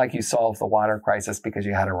it's not like you solved the water crisis because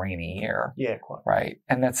you had a rainy year. Yeah, quite. Right.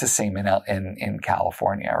 And that's the same in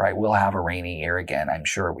California, right? We'll have a rainy year again. I'm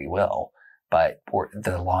sure we will. But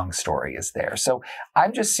the long story is there. So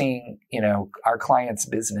I'm just seeing, our clients'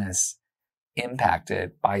 business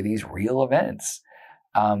impacted by these real events.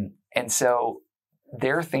 And so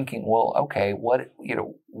they're thinking, well, okay, what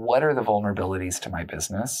are the vulnerabilities to my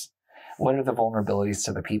business? What are the vulnerabilities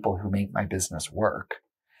to the people who make my business work?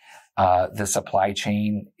 The supply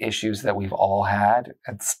chain issues that we've all had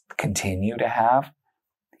and continue to have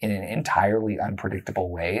in entirely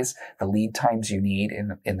unpredictable ways, the lead times you need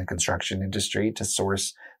in the construction industry to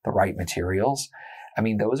source the right materials. I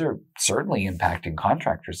mean, those are certainly impacting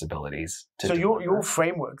contractors' abilities to So your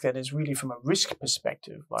framework then is really from a risk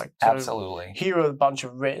perspective. Absolutely. Here are a bunch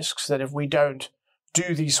of risks that if we don't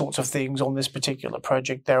do these sorts of things on this particular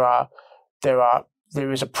project, there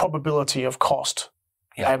is a probability of cost.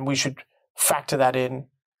 Yeah. And we should factor that in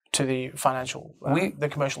to the financial, the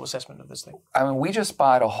commercial assessment of this thing. I mean, we just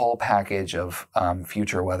bought a whole package of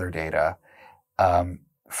future weather data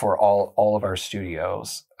for all of our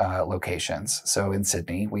studios locations. So in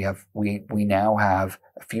Sydney, we now have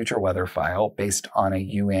a future weather file based on a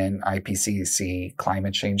UN IPCC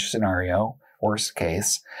climate change scenario, worst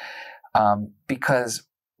case, because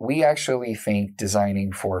we actually think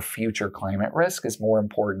designing for future climate risk is more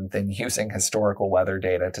important than using historical weather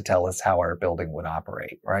data to tell us how our building would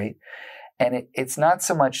operate, right? And it's not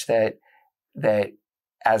so much that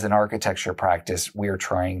as an architecture practice, we're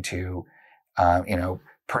trying to,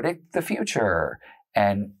 predict the future,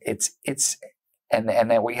 and and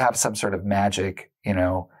that we have some sort of magic,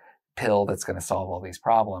 pill that's going to solve all these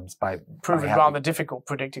problems by proving rather difficult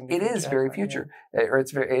predicting the future. It is very future, or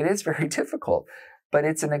it is very difficult. But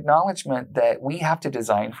it's an acknowledgement that we have to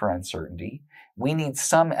design for uncertainty. We need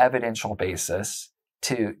some evidential basis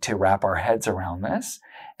to wrap our heads around this.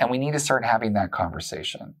 And we need to start having that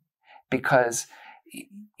conversation. Because,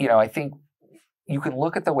 I think you can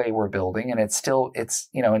look at the way we're building and and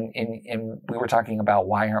we were talking about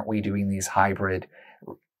why aren't we doing these hybrid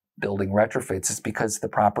building retrofits? It's because the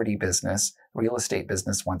property business, real estate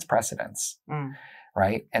business wants precedence. Mm.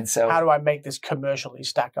 Right. And so how do I make this commercially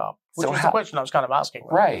stack up? Which is the question I was kind of asking.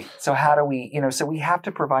 Right. So how do we, so we have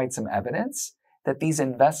to provide some evidence that these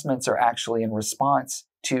investments are actually in response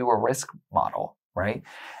to a risk model. Right.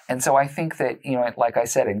 And so I think that, like I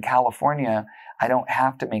said, in California, I don't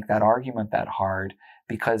have to make that argument that hard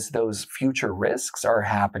because those future risks are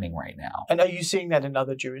happening right now. And are you seeing that in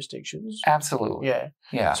other jurisdictions? Absolutely. Yeah.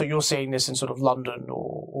 Yeah. So you're seeing this in sort of London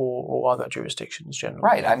or other jurisdictions generally?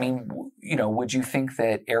 Right. I mean, would you think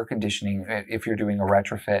that air conditioning, if you're doing a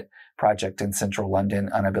retrofit project in central London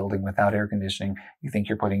on a building without air conditioning, you think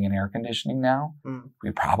you're putting in air conditioning now? Mm.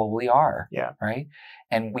 We probably are. Yeah. Right.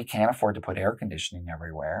 And we can't afford to put air conditioning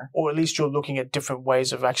everywhere. Or at least you're looking at different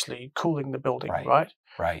ways of actually cooling the building, right?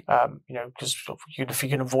 Right. Because if you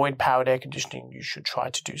can avoid powered air conditioning, you should try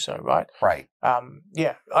to do so, right? Right.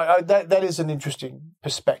 That is an interesting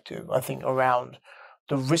perspective, I think, around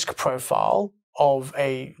the risk profile of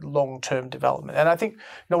a long-term development. And I think,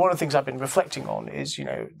 one of the things I've been reflecting on is,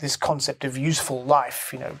 this concept of useful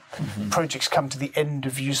life. Mm-hmm. Projects come to the end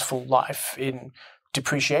of useful life in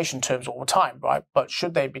depreciation terms all the time, right? But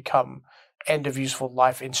should they become end of useful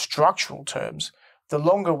life in structural terms, the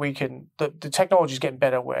longer the technology is getting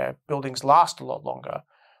better where buildings last a lot longer,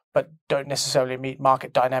 but don't necessarily meet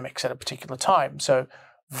market dynamics at a particular time. So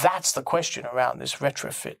that's the question around this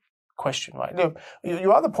retrofit question, right?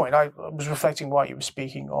 Your other point, I was reflecting while you were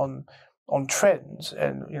speaking on trends,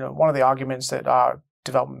 and one of the arguments that our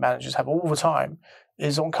development managers have all the time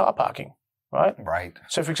is on car parking, right? Right.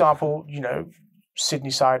 So, for example,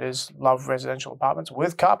 Sydney-siders love residential apartments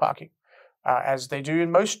with car parking, as they do in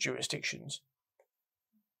most jurisdictions.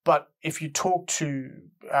 But if you talk to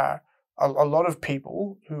a lot of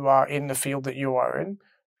people who are in the field that you are in,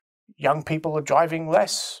 young people are driving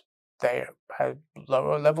less. They have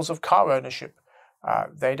lower levels of car ownership.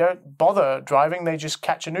 They don't bother driving. They just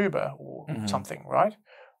catch an Uber or something, right?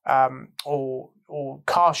 or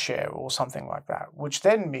car share or something like that, which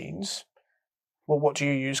then means, well, what do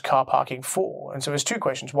you use car parking for? And so there's two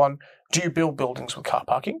questions. One, do you build buildings with car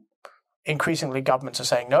parking? Increasingly, governments are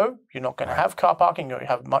saying, no, you're not going to have car parking, or you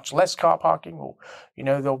have much less car parking, or,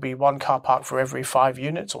 there'll be one car park for every 5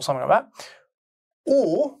 units or something like that.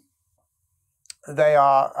 Or they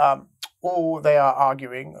are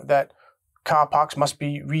arguing that car parks must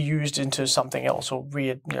be reused into something else, or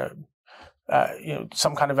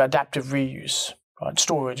some kind of adaptive reuse. Right?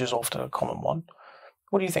 Storage is often a common one.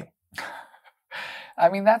 What do you think? I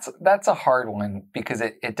mean, that's a hard one because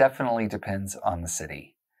it definitely depends on the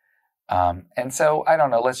city. And so I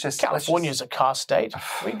don't know. California is a car state.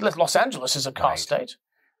 Los Angeles is a car state.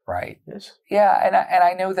 Right. Yes. Yeah, and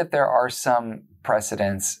I know that there are some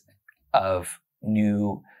precedents of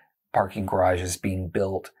new parking garages being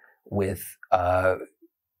built with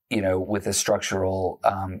with a structural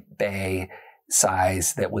bay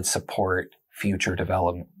size that would support future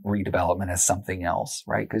redevelopment as something else,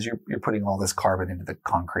 right? Because you're putting all this carbon into the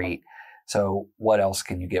concrete. So what else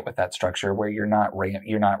can you get with that structure where you're not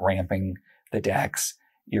ramping the decks,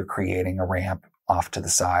 you're creating a ramp off to the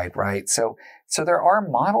side, right? So there are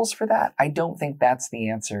models for that. I don't think that's the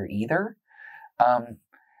answer either.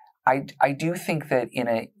 I do think that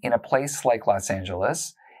in a place like Los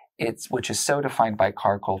Angeles, which is so defined by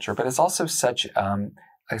car culture, but it's also such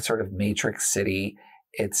a sort of matrix city.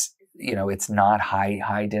 It's not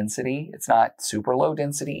high density. It's not super low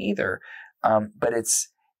density either. But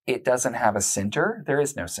it doesn't have a center. There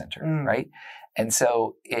is no center, right? And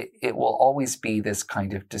so it will always be this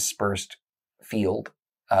kind of dispersed field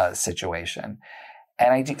situation.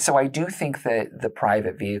 And I do think that the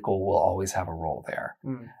private vehicle will always have a role there.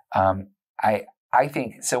 I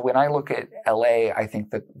think so. When I look at LA, I think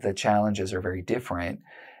that the challenges are very different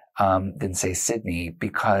than say Sydney,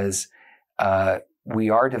 because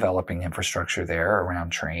we are developing infrastructure there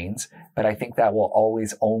around trains, but I think that will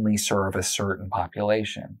always only serve a certain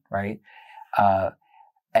population, right? And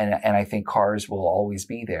I think cars will always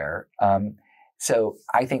be there. So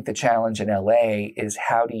I think the challenge in LA is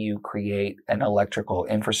how do you create an electrical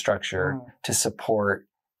infrastructure to support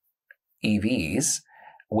EVs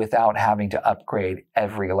without having to upgrade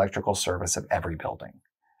every electrical service of every building?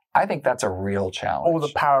 I think that's a real challenge. Or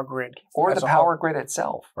the power grid. Or the power grid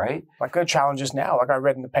itself, right? Like there are challenges now. Like I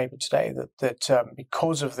read in the paper today that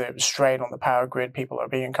because of the strain on the power grid, people are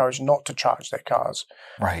being encouraged not to charge their cars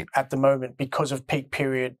at the moment because of peak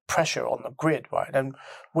period pressure on the grid, right? And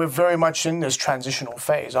we're very much in this transitional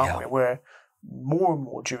phase, aren't we? Where more and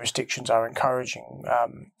more jurisdictions are encouraging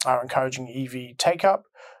EV take-up.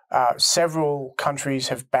 Several countries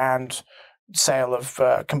have banned sale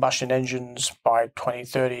of combustion engines by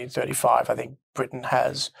 2030, 35. I think Britain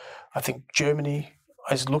has. I think Germany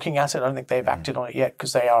is looking at it. I don't think they've acted on it yet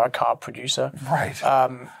because they are a car producer. Right.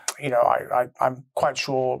 I'm quite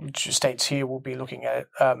sure states here will be looking at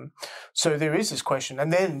it. So there is this question.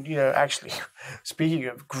 And then, actually, speaking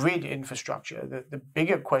of grid infrastructure, the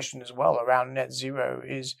bigger question as well around net zero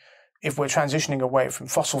is if we're transitioning away from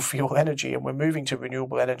fossil fuel energy and we're moving to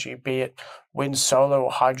renewable energy, be it wind, solar, or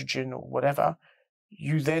hydrogen, or whatever,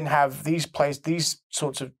 you then have these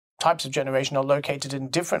sorts of types of generation are located in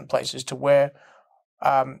different places to where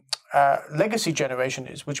legacy generation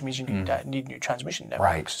is, which means you need new transmission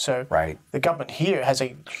networks. So the government here has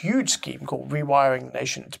a huge scheme called Rewiring the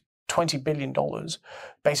Nation. It's $20 billion,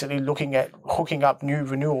 basically looking at hooking up new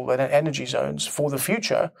renewable energy zones for the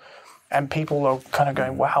future. And people are kind of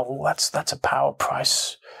going, wow, well, that's a power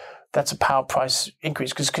price. That's a power price increase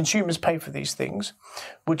because consumers pay for these things,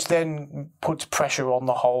 which then puts pressure on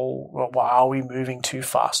the whole. Well, are we moving too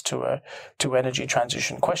fast to energy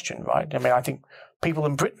transition question, right? I mean, I think people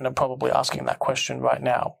in Britain are probably asking that question right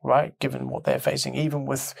now, right? Given what they're facing, even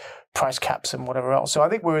with price caps and whatever else. So I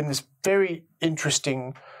think we're in this very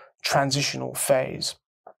interesting transitional phase.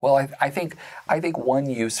 Well, I think one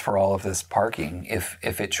use for all of this parking, if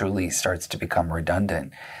it truly starts to become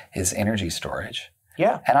redundant, is energy storage.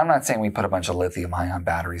 Yeah. And I'm not saying we put a bunch of lithium-ion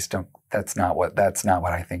batteries. That's not what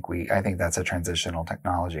I think I think that's a transitional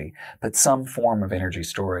technology. But some form of energy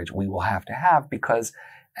storage we will have to have because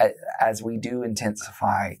as we do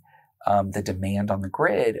intensify the demand on the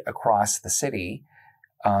grid across the city,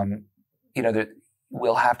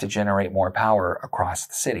 we'll have to generate more power across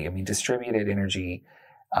the city. I mean, distributed energy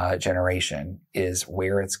generation is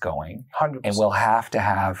where it's going. 100%. And we'll have to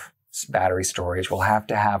have battery storage. We'll have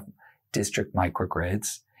to have district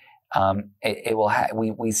microgrids.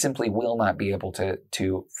 We simply will not be able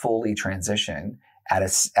to fully transition at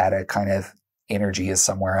a kind of energy is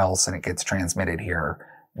somewhere else and it gets transmitted here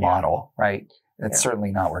model, right? That's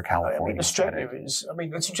certainly not where California is. Australia is. I mean,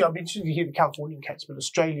 I'm interested to hear the Californian case, but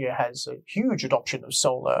Australia has a huge adoption of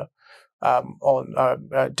solar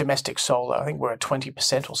on domestic solar. I think we're at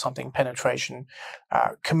 20% or something penetration.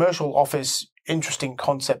 Commercial office, interesting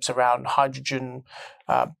concepts around hydrogen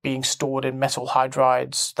being stored in metal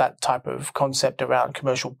hydrides, that type of concept around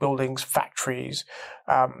commercial buildings, factories,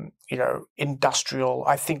 industrial.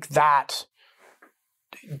 I think that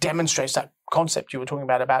demonstrates that concept you were talking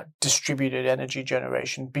about distributed energy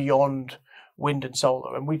generation beyond wind and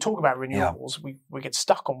solar. And we talk about renewables. Yeah. We get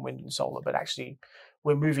stuck on wind and solar, but actually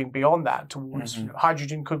we're moving beyond that towards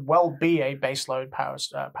hydrogen could well be a baseload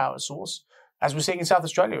power source, as we're seeing in South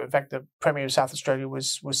Australia. In fact, the Premier of South Australia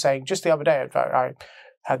was saying just the other day, in fact, I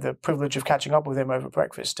had the privilege of catching up with him over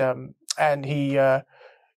breakfast, and he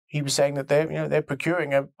was saying that they're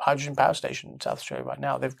procuring a hydrogen power station in South Australia right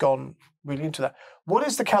now. They've gone really into that. What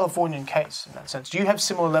is the Californian case in that sense? Do you have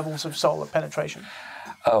similar levels of solar penetration?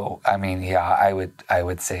 Oh, I mean, yeah, I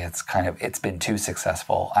would say it's been too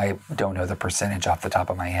successful. I don't know the percentage off the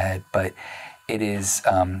top of my head, but it is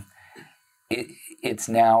it's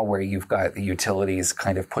now where you've got the utilities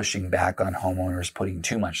kind of pushing back on homeowners putting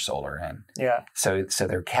too much solar in. Yeah. So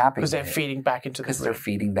they're capping because they're feeding back into the grid. Because they're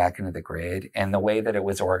feeding back into the grid, and the way that it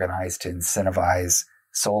was organized to incentivize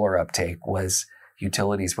solar uptake was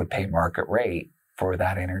utilities would pay market rate for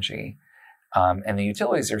that energy, and the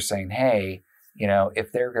utilities are saying, hey,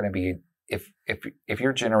 if they're going to be if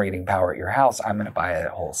you're generating power at your house, I'm going to buy it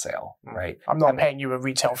at wholesale, right? I'm not paying you a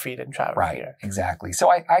retail fee in travel. Right, here. Exactly. So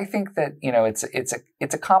I think that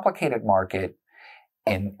it's a complicated market.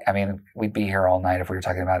 And I mean, we'd be here all night if we were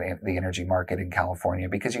talking about the energy market in California,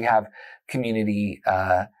 because you have community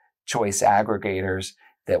choice aggregators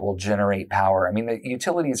that will generate power. I mean, the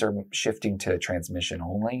utilities are shifting to transmission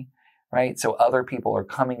only, right? So other people are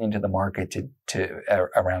coming into the market to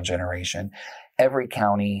around generation. Every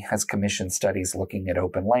county has commissioned studies looking at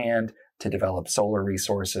open land to develop solar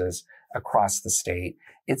resources across the state.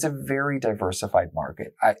 It's a very diversified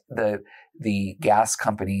market. The gas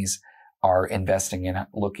companies are investing in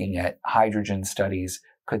looking at hydrogen studies.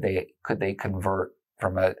 Could they convert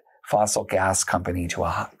from a fossil gas company to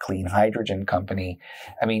a clean hydrogen company?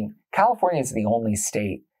 I mean, California is the only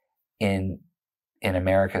state in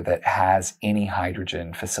America that has any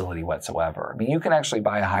hydrogen facility whatsoever. I mean, you can actually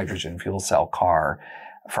buy a hydrogen fuel cell car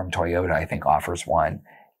from Toyota, I think offers one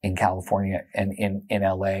in California and in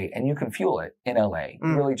LA, and you can fuel it in LA.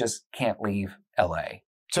 You really just can't leave LA.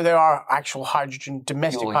 So there are actual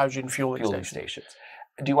domestic hydrogen fueling stations.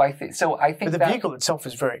 I think but the vehicle itself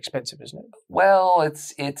is very expensive, isn't it? Well,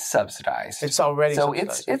 it's subsidized. It's already so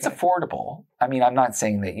subsidized. It's affordable. I mean, I'm not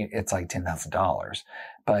saying that it's like $10,000,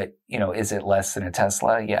 but is it less than a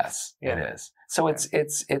Tesla? Yes, it is. So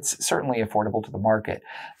it's certainly affordable to the market,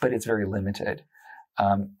 but it's very limited.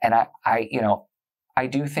 And I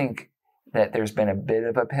do think that there's been a bit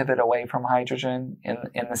of a pivot away from hydrogen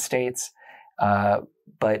in the States,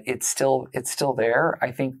 but it's still there.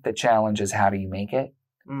 I think the challenge is, how do you make it?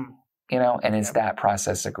 And is that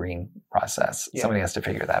process a green process? Yeah. Somebody has to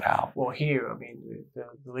figure that out. Well, here, I mean,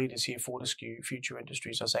 the leaders here, Fortescue, Future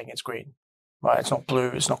Industries, are saying it's green. Right? It's not blue,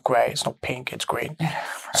 it's not grey, it's not pink, it's green. Right.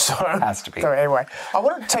 So it has to be. So anyway, I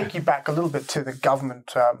want to take you back a little bit to the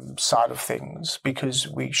government side of things, because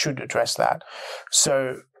we should address that.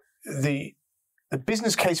 So the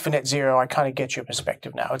business case for net zero, I kind of get your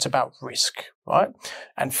perspective now. It's about risk, right?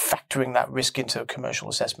 And factoring that risk into a commercial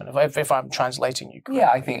assessment, if I'm translating you correctly.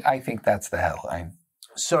 Yeah, I think that's the headline.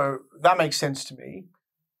 So that makes sense to me.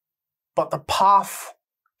 But the path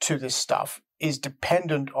to this stuff is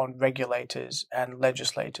dependent on regulators and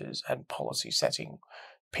legislators and policy setting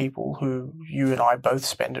people who you and I both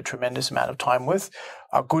spend a tremendous amount of time with,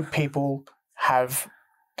 are good people, have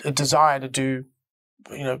a desire to do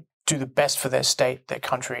the best for their state, their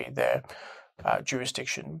country, their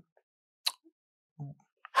jurisdiction.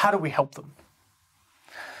 How do we help them?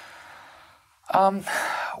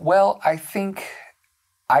 Well, I think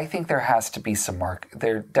there has to be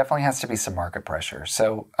there definitely has to be some market pressure.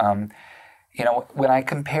 So, when I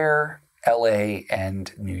compare LA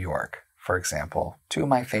and New York, for example, two of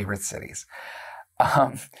my favorite cities,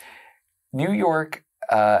 New York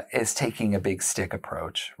is taking a big stick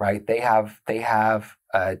approach, right?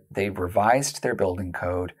 They've revised their building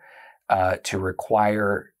code to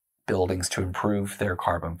require buildings to improve their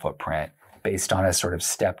carbon footprint based on a sort of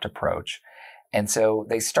stepped approach. And so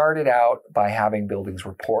they started out by having buildings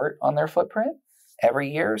report on their footprint every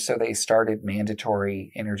year. So they started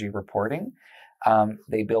mandatory energy reporting.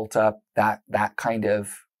 They built up that kind of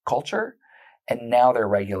culture, and now they're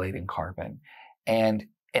regulating carbon. And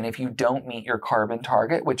And if you don't meet your carbon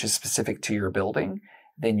target, which is specific to your building,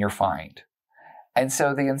 then you're fined. And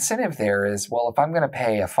so the incentive there is, well, if I'm going to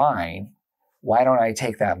pay a fine, why don't I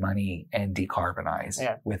take that money and decarbonize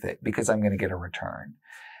with it? Because I'm going to get a return.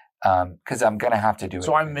 Because I'm going to have to do it.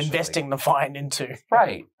 So I'm investing the fine into.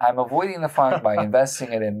 Right. I'm avoiding the fine by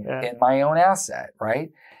investing it in my own asset,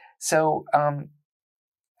 right? So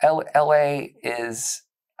LA is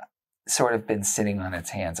sort of been sitting on its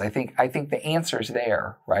hands. I think the answer's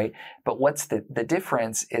there, right? But what's the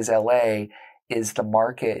difference is LA is the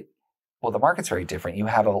market. Well, the market's very different. You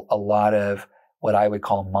have a lot of what I would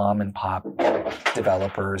call mom and pop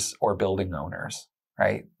developers or building owners,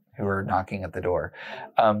 right? Who are knocking at the door.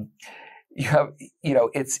 You have,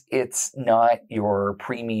 it's not your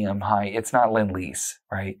premium high. It's not Lend-Lease,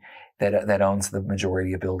 right? That owns the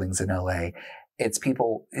majority of buildings in LA. It's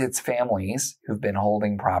people, it's families who've been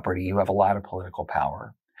holding property who have a lot of political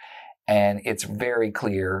power. And it's very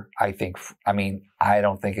clear, I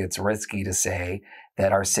don't think it's risky to say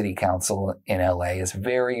that our city council in LA is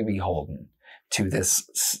very beholden to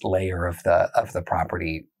this layer of the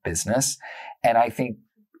property business. And I think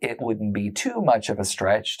it wouldn't be too much of a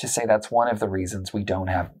stretch to say that's one of the reasons we don't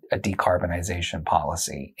have a decarbonization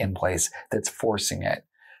policy in place that's forcing it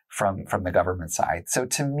from the government side. So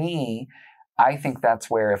to me, I think that's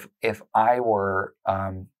where if I were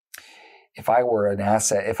a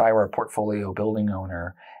portfolio building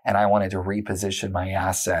owner and I wanted to reposition my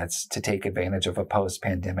assets to take advantage of a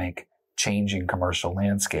post-pandemic changing commercial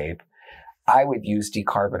landscape, I would use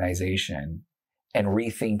decarbonization and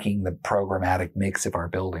rethinking the programmatic mix of our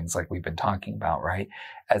buildings like we've been talking about, right?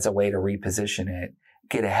 As a way to reposition it,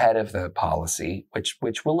 get ahead of the policy,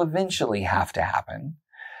 which will eventually have to happen.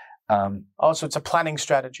 So it's a planning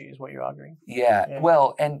strategy is what you're arguing. Yeah.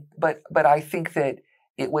 Well, but I think that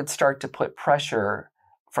it would start to put pressure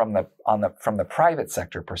from the private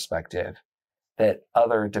sector perspective that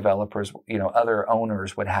other developers, other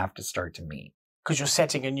owners would have to start to meet. Because you're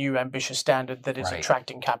setting a new ambitious standard that is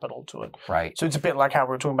attracting capital to it. Right. So it's a bit like how we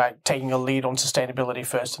were talking about taking a lead on sustainability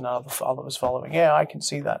first and others following. Yeah, I can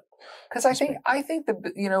see that. Because I think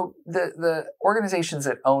the organizations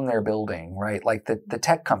that own their building, right, like the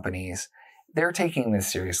tech companies, they're taking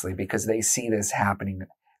this seriously because they see this happening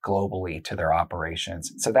globally to their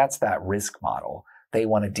operations. So that's that risk model. They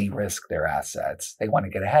want to de-risk their assets. They want to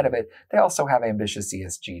get ahead of it. They also have ambitious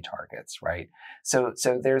ESG targets, right? So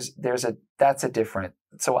that's a different.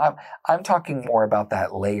 So I'm talking more about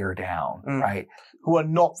that layer down, right? Who are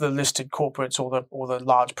not the listed corporates or the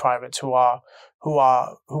large privates who are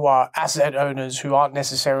asset owners who aren't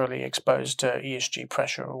necessarily exposed to ESG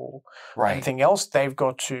pressure or anything else. They've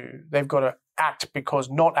got to act because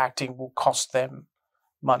not acting will cost them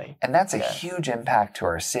money. And that's a huge impact to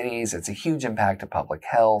our cities. It's a huge impact to public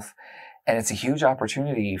health. And it's a huge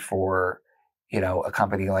opportunity for, a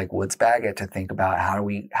company like Woods Bagot to think about how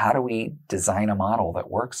do we design a model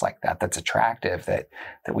that works like that, that's attractive, that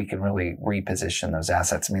we can really reposition those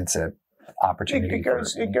assets. I mean, it's an opportunity.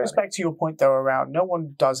 It goes back to your point, though, around no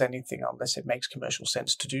one does anything unless it makes commercial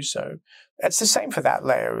sense to do so. It's the same for that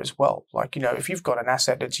layer as well. Like, if you've got an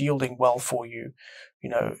asset that's yielding well for you,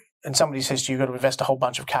 and somebody says to you, you've got to invest a whole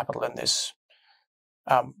bunch of capital in this.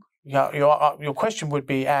 Your question would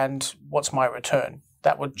be, and what's my return?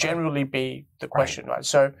 That would generally be the question, right?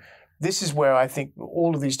 So this is where I think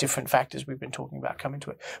all of these different factors we've been talking about come into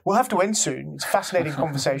it. We'll have to end soon. It's a fascinating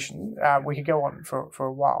conversation. We could go on for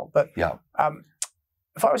a while. But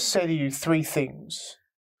if I was to say to you 3 things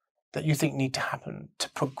that you think need to happen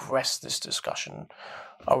to progress this discussion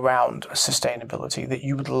around sustainability that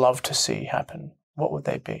you would love to see happen, what would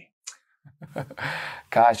they be?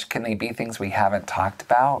 Gosh, can they be things we haven't talked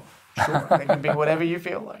about? Sure, they can be whatever you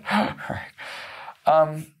feel like. Right.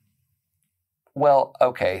 Well,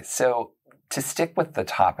 okay. So to stick with the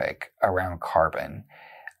topic around carbon,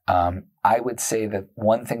 I would say that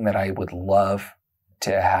one thing that I would love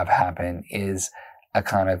to have happen is a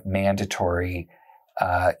kind of mandatory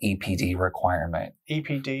EPD requirement.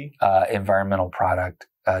 EPD? Environmental Product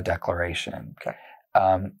Declaration. Okay.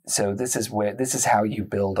 So this is how you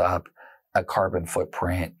build up a carbon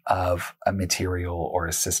footprint of a material or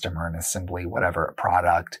a system or an assembly, whatever, a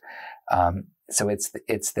product. So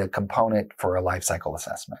it's the component for a life cycle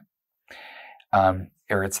assessment,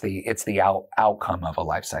 or it's the outcome of a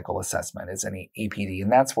life cycle assessment is an EPD, and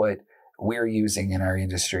that's what we're using in our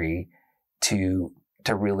industry to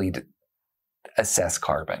really assess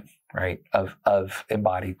carbon, right? Of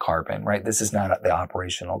embodied carbon, right? This is not the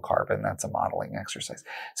operational carbon. That's a modeling exercise.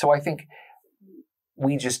 So I think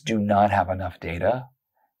we just do not have enough data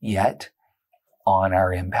yet on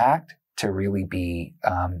our impact to really be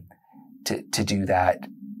to do that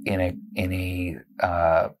in a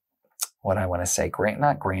what I want to say,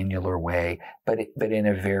 not granular way, but in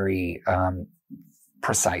a very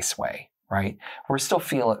precise way, right? We're still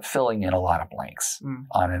filling in a lot of blanks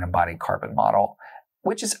on an embodied carbon model,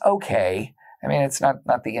 which is okay. I mean, it's not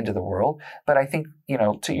the end of the world, but I think,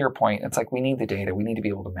 to your point, it's like we need the data. We need to be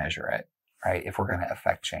able to measure it, right? If we're going to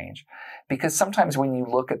affect change. Because sometimes when you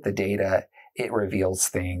look at the data, it reveals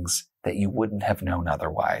things that you wouldn't have known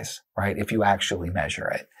otherwise, right? If you actually measure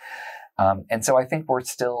it. And so I think we're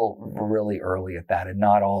still really early at that, and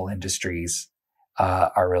not all industries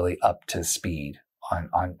are really up to speed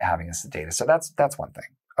on having this data. So that's one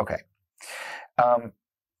thing. Okay.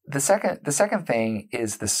 The second thing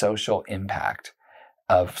is the social impact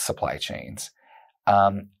of supply chains.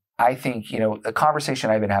 I think, a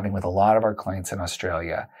conversation I've been having with a lot of our clients in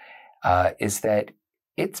Australia is that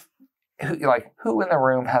it's like, who in the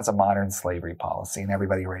room has a modern slavery policy? And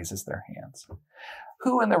everybody raises their hands.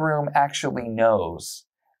 Who in the room actually knows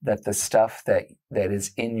that the stuff that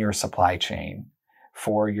is in your supply chain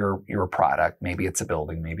for your product, maybe it's a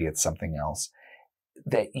building, maybe it's something else,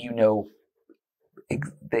 that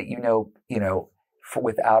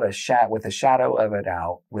with a shadow of a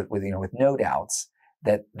doubt, with no doubts,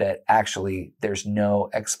 that actually there's no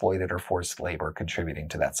exploited or forced labor contributing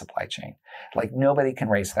to that supply chain. Like, nobody can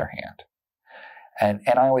raise their hand. And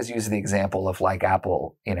I always use the example of, like,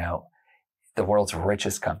 Apple, the world's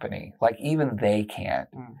richest company. Like, even they can't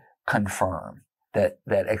confirm that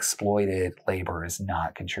exploited labor is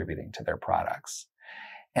not contributing to their products.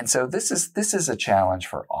 And so this is a challenge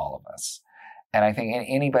for all of us. And I think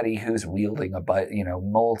anybody who's wielding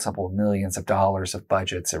multiple millions of dollars of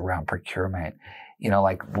budgets around procurement,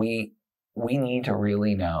 we need to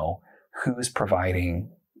really know who's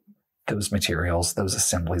providing those materials, those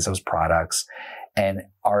assemblies, those products, and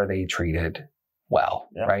are they treated well,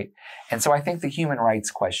 right? And so I think the human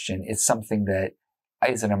rights question is something that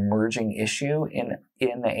is an emerging issue in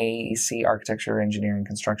the AEC, architecture, engineering,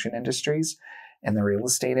 construction industries, and the real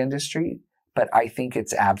estate industry. But I think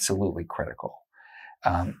it's absolutely critical.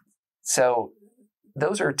 So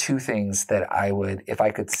those are two things that I would, if I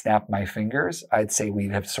could snap my fingers, I'd say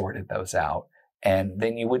we'd have sorted those out, and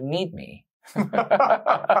then you wouldn't need me.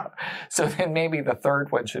 So then maybe the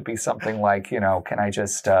third one should be something like, can I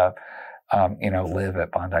just, live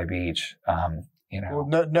at Bondi Beach? Well,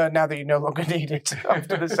 no, now that you no longer need it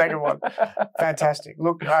after the second one. Fantastic.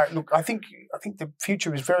 Look, I think the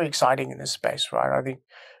future is very exciting in this space, right? I think,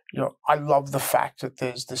 I love the fact that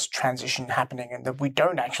there's this transition happening and that we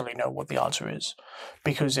don't actually know what the answer is,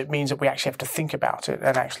 because it means that we actually have to think about it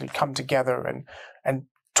and actually come together and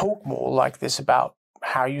talk more like this about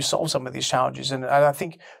how you solve some of these challenges. And I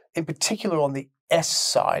think in particular on the S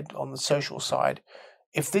side, on the social side,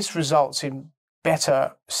 if this results in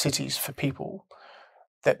better cities for people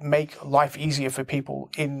that make life easier for people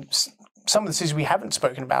in some of the cities we haven't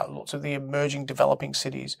spoken about, lots of the emerging developing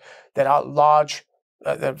cities that are large,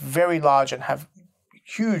 they're very large and have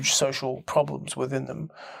huge social problems within them.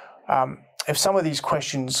 If some of these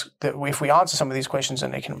questions, if we answer some of these questions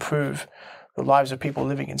and they can improve the lives of people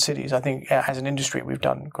living in cities, I think as an industry we've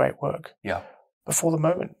done great work. Yeah. Before the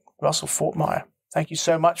moment, Russell Fortmeyer, thank you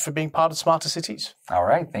so much for being part of Smarter Cities. All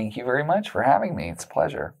right. Thank you very much for having me. It's a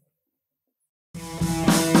pleasure.